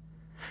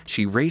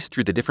 She raced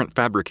through the different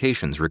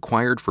fabrications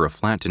required for a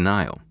flat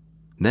denial,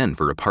 then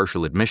for a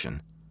partial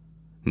admission.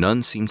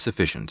 None seemed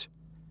sufficient.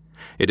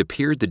 It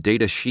appeared the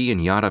data she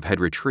and Yadav had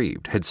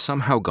retrieved had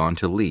somehow gone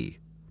to Lee,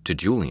 to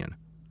Julian,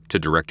 to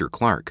Director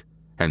Clark,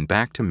 and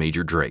back to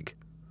Major Drake.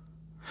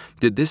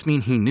 Did this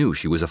mean he knew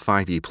she was a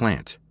 5E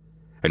plant?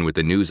 And with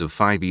the news of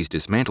 5E's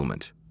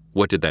dismantlement,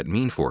 what did that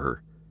mean for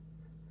her?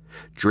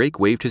 Drake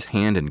waved his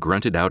hand and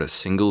grunted out a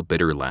single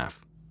bitter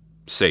laugh.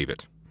 Save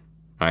it.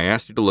 I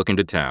asked you to look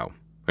into Tau,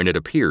 and it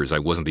appears I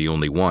wasn't the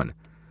only one.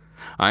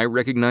 I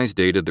recognize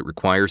data that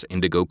requires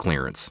Indigo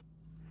clearance.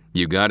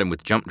 You got him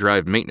with jump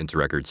drive maintenance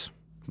records.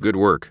 Good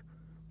work.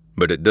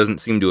 But it doesn't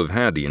seem to have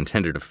had the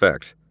intended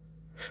effect.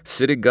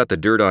 Siddig got the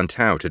dirt on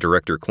Tau to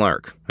Director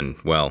Clark, and,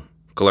 well,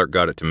 Clark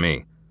got it to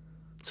me.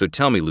 So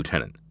tell me,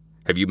 Lieutenant,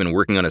 have you been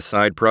working on a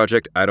side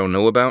project I don't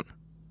know about?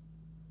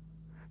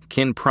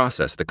 Kin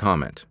processed the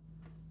comment.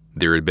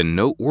 There had been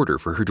no order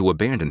for her to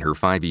abandon her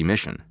 5E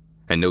mission,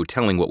 and no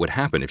telling what would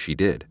happen if she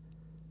did.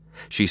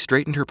 She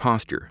straightened her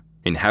posture,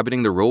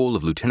 inhabiting the role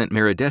of Lieutenant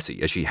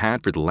Meridesi as she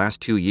had for the last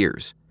 2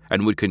 years,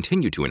 and would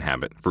continue to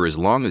inhabit for as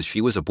long as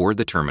she was aboard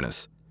the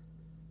Terminus.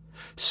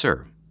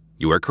 Sir,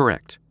 you are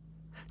correct.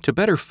 To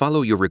better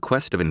follow your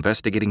request of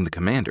investigating the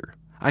commander,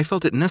 I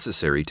felt it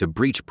necessary to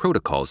breach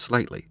protocols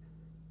slightly.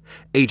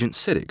 Agent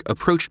Siddig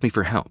approached me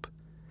for help,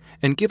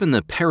 and given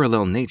the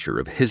parallel nature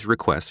of his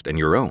request and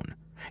your own,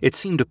 it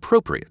seemed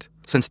appropriate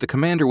since the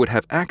commander would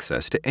have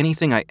access to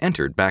anything I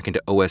entered back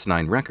into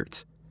OS9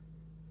 records.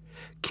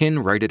 Kin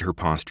righted her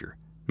posture,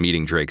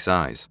 meeting Drake's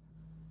eyes.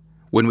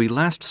 When we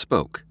last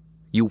spoke,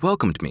 you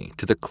welcomed me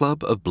to the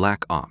Club of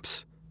Black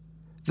Ops.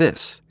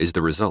 This is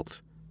the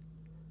result.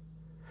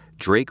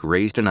 Drake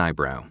raised an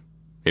eyebrow,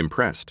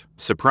 impressed,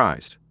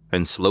 surprised,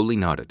 and slowly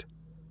nodded.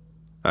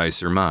 I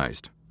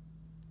surmised.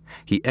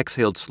 He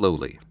exhaled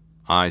slowly,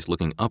 eyes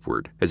looking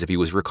upward as if he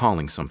was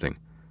recalling something.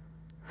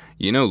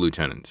 You know,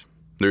 Lieutenant,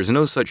 there's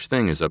no such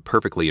thing as a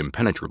perfectly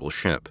impenetrable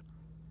ship.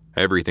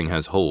 Everything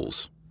has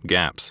holes,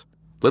 gaps,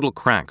 little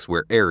cracks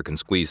where air can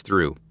squeeze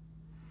through.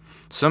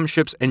 Some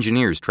ships'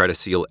 engineers try to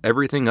seal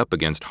everything up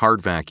against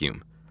hard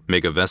vacuum,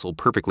 make a vessel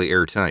perfectly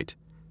airtight,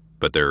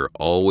 but there are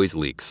always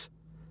leaks.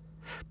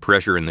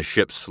 Pressure in the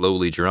ship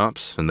slowly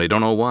drops, and they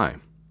don't know why,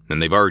 and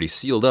they've already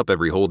sealed up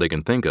every hole they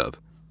can think of.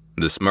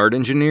 The smart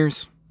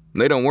engineers,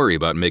 they don't worry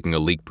about making a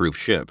leak-proof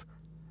ship.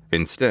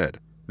 Instead,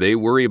 they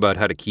worry about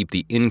how to keep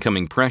the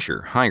incoming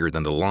pressure higher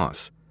than the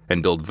loss,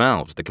 and build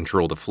valves that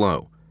control the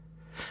flow.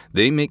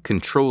 They make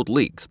controlled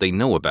leaks they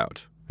know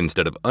about,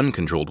 instead of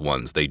uncontrolled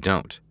ones they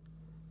don't.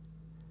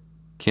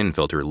 Kin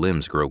felt her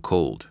limbs grow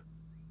cold.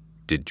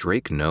 Did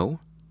Drake know?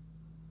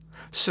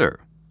 Sir,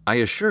 I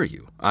assure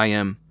you, I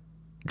am...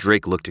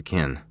 Drake looked to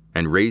Kin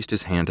and raised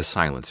his hand to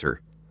silence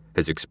her,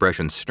 his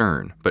expression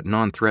stern but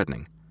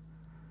non-threatening.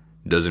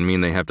 Doesn't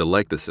mean they have to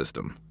like the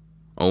system,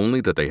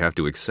 only that they have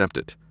to accept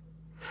it.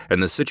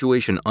 And the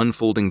situation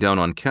unfolding down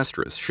on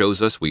Kestris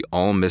shows us we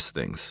all miss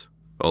things,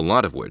 a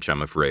lot of which,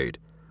 I'm afraid,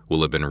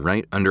 will have been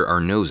right under our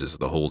noses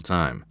the whole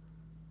time.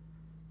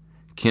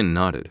 Kin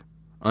nodded,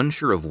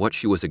 unsure of what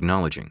she was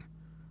acknowledging.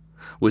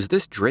 Was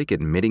this Drake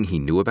admitting he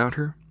knew about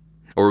her?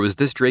 Or was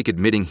this Drake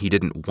admitting he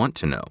didn't want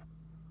to know?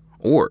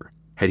 Or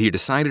had he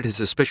decided his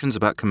suspicions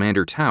about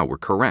Commander Tau were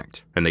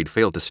correct and they'd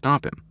failed to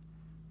stop him?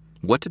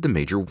 What did the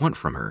Major want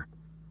from her?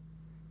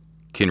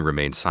 Kin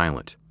remained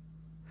silent.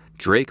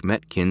 Drake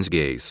met Kin's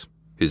gaze,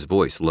 his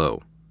voice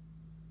low.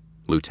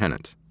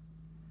 Lieutenant,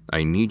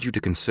 I need you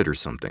to consider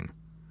something.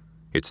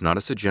 It's not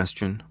a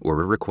suggestion or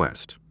a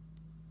request,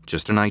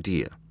 just an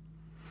idea,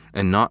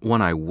 and not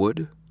one I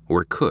would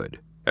or could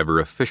ever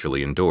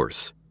officially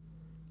endorse.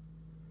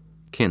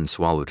 Kin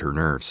swallowed her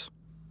nerves.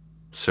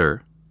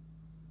 Sir?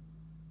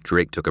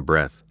 Drake took a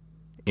breath,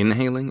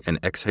 inhaling and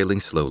exhaling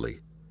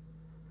slowly.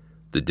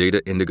 The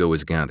data Indigo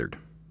has gathered.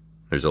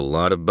 There's a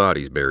lot of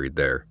bodies buried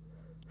there.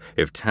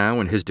 If Tau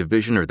and his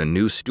division are the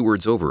new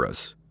stewards over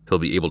us, he'll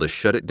be able to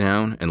shut it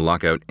down and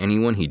lock out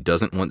anyone he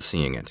doesn't want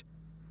seeing it.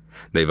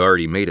 They've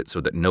already made it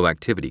so that no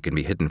activity can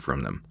be hidden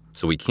from them,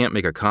 so we can't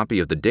make a copy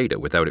of the data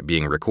without it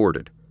being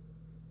recorded.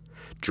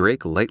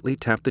 Drake lightly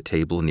tapped the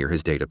table near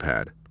his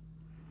datapad.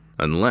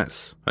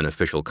 Unless an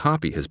official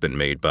copy has been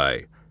made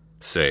by,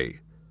 say,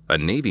 a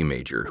Navy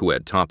major who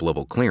had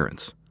top-level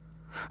clearance.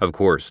 Of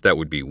course, that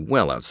would be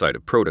well outside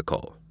of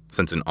protocol,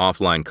 since an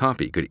offline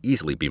copy could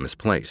easily be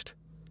misplaced.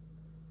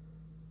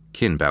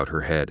 Kin bowed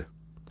her head,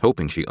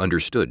 hoping she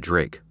understood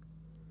Drake.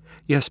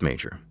 Yes,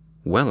 Major,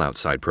 well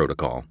outside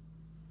protocol.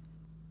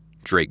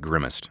 Drake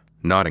grimaced,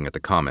 nodding at the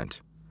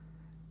comment.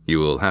 You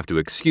will have to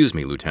excuse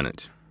me,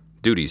 Lieutenant.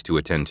 Duties to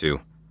attend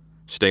to.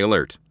 Stay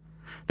alert.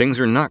 Things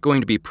are not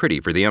going to be pretty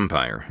for the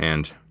Empire,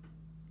 and...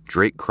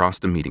 Drake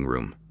crossed the meeting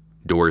room,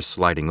 doors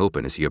sliding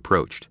open as he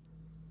approached.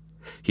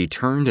 He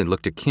turned and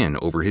looked at Kin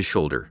over his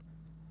shoulder.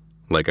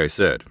 Like I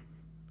said,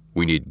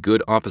 we need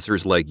good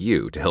officers like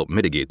you to help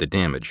mitigate the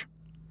damage.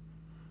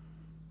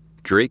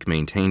 Drake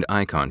maintained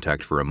eye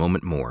contact for a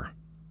moment more,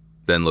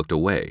 then looked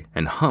away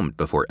and hummed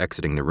before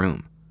exiting the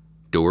room,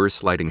 doors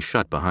sliding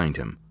shut behind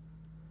him.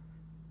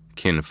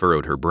 Kin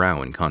furrowed her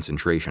brow in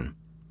concentration.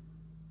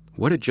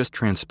 What had just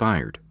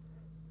transpired?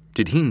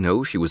 Did he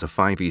know she was a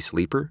 5E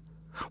sleeper,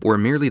 or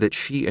merely that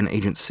she and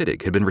Agent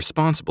Siddig had been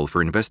responsible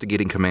for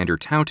investigating Commander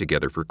Tau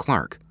together for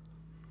Clark?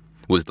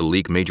 Was the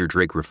leak Major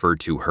Drake referred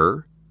to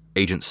her,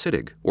 Agent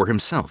Siddig, or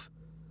himself?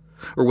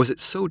 Or was it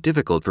so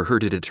difficult for her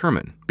to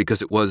determine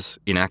because it was,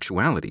 in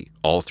actuality,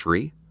 all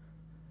three?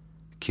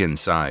 Kin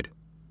sighed,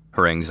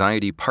 her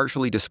anxiety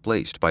partially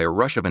displaced by a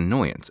rush of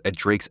annoyance at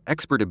Drake's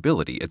expert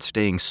ability at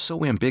staying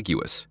so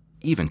ambiguous,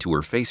 even to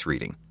her face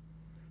reading.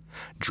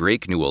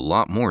 Drake knew a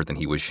lot more than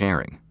he was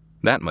sharing.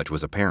 That much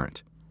was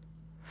apparent.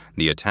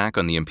 The attack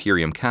on the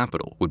Imperium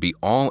capital would be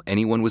all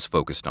anyone was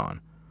focused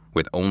on,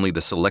 with only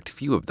the select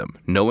few of them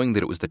knowing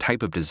that it was the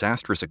type of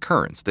disastrous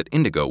occurrence that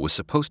Indigo was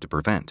supposed to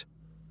prevent.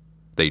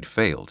 They'd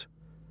failed.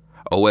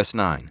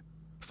 OS9,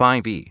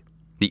 5E,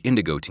 the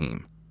Indigo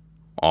team,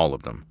 all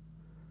of them.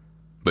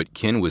 But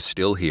Kin was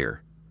still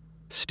here,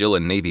 still a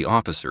Navy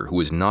officer who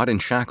was not in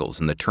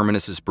shackles in the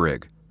Terminus's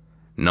brig,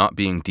 not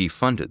being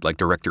defunded like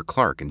Director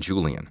Clark and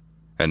Julian,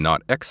 and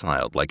not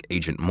exiled like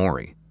Agent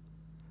Maury.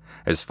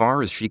 As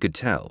far as she could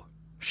tell,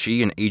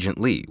 she and Agent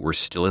Lee were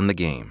still in the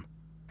game,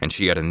 and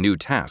she had a new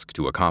task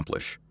to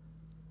accomplish.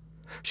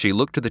 She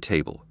looked to the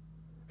table.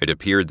 It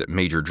appeared that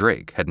Major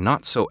Drake had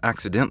not so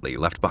accidentally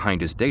left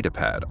behind his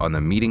datapad on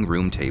the meeting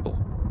room table.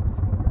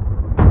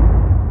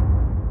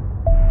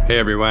 Hey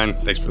everyone,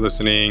 thanks for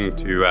listening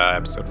to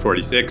episode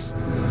 46.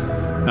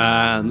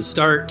 The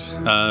start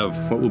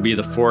of what will be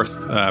the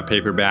fourth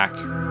paperback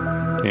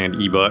and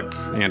ebook,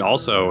 and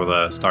also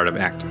the start of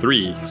Act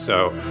 3.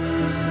 So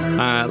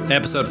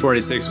episode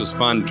 46 was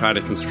fun to try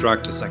to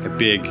construct just like a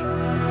big,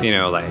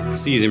 like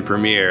season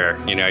premiere.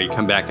 You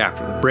come back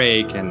after the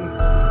break and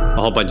a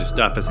whole bunch of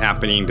stuff is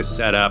happening to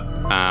set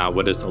up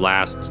what is the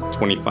last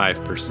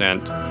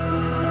 25%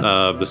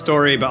 of the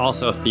story, but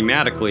also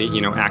thematically,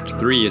 Act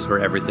 3 is where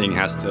everything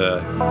has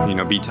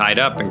to, be tied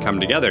up and come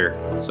together.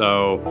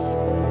 So,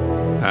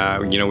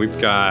 we've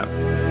got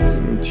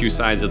two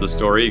sides of the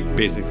story,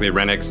 basically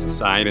Rennick's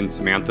side and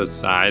Samantha's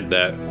side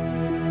that,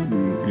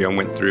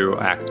 went through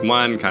Act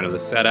 1, kind of the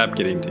setup,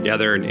 getting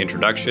together and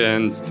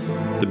introductions.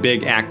 The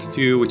big Act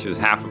 2, which is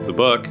half of the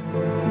book,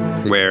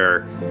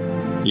 where,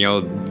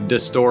 the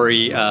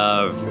story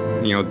of,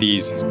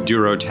 these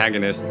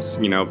duo-antagonists,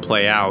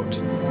 play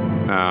out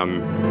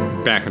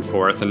back and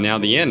forth, and now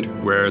the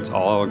end, where it's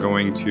all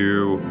going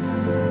to,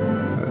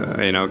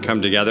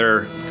 come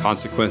together.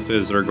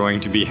 Consequences are going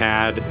to be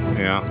had.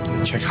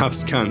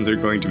 Chekhov's guns are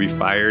going to be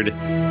fired,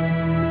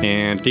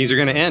 and things are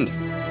going to end.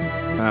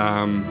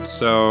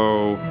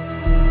 So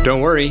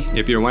don't worry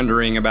if you're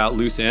wondering about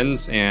loose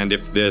ends and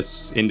if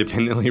this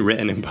independently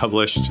written and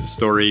published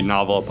story,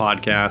 novel,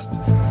 podcast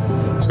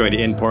is going to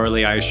end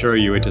poorly. I assure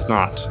you it does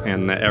not,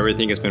 and that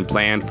everything has been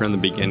planned from the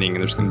beginning,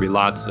 and there's going to be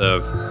lots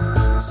of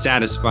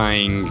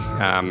satisfying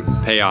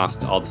payoffs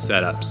to all the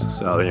setups.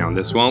 So,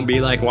 this won't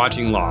be like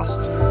watching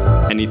Lost.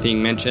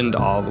 Anything mentioned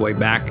all the way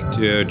back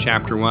to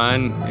chapter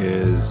 1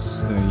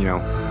 is,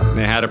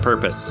 they had a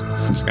purpose.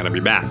 It's going to be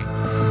back.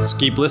 So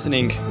keep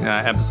listening.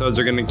 Episodes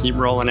are going to keep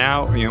rolling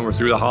out. We're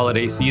through the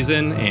holiday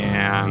season,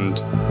 and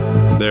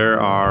there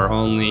are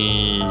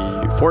only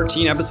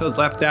 14 episodes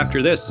left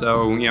after this.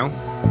 So,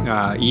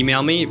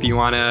 email me if you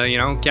want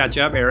to, catch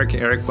up,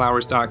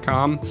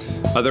 ericflowers.com.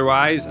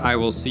 Otherwise, I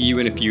will see you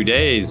in a few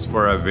days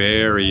for a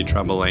very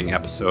troubling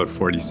episode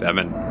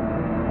 47.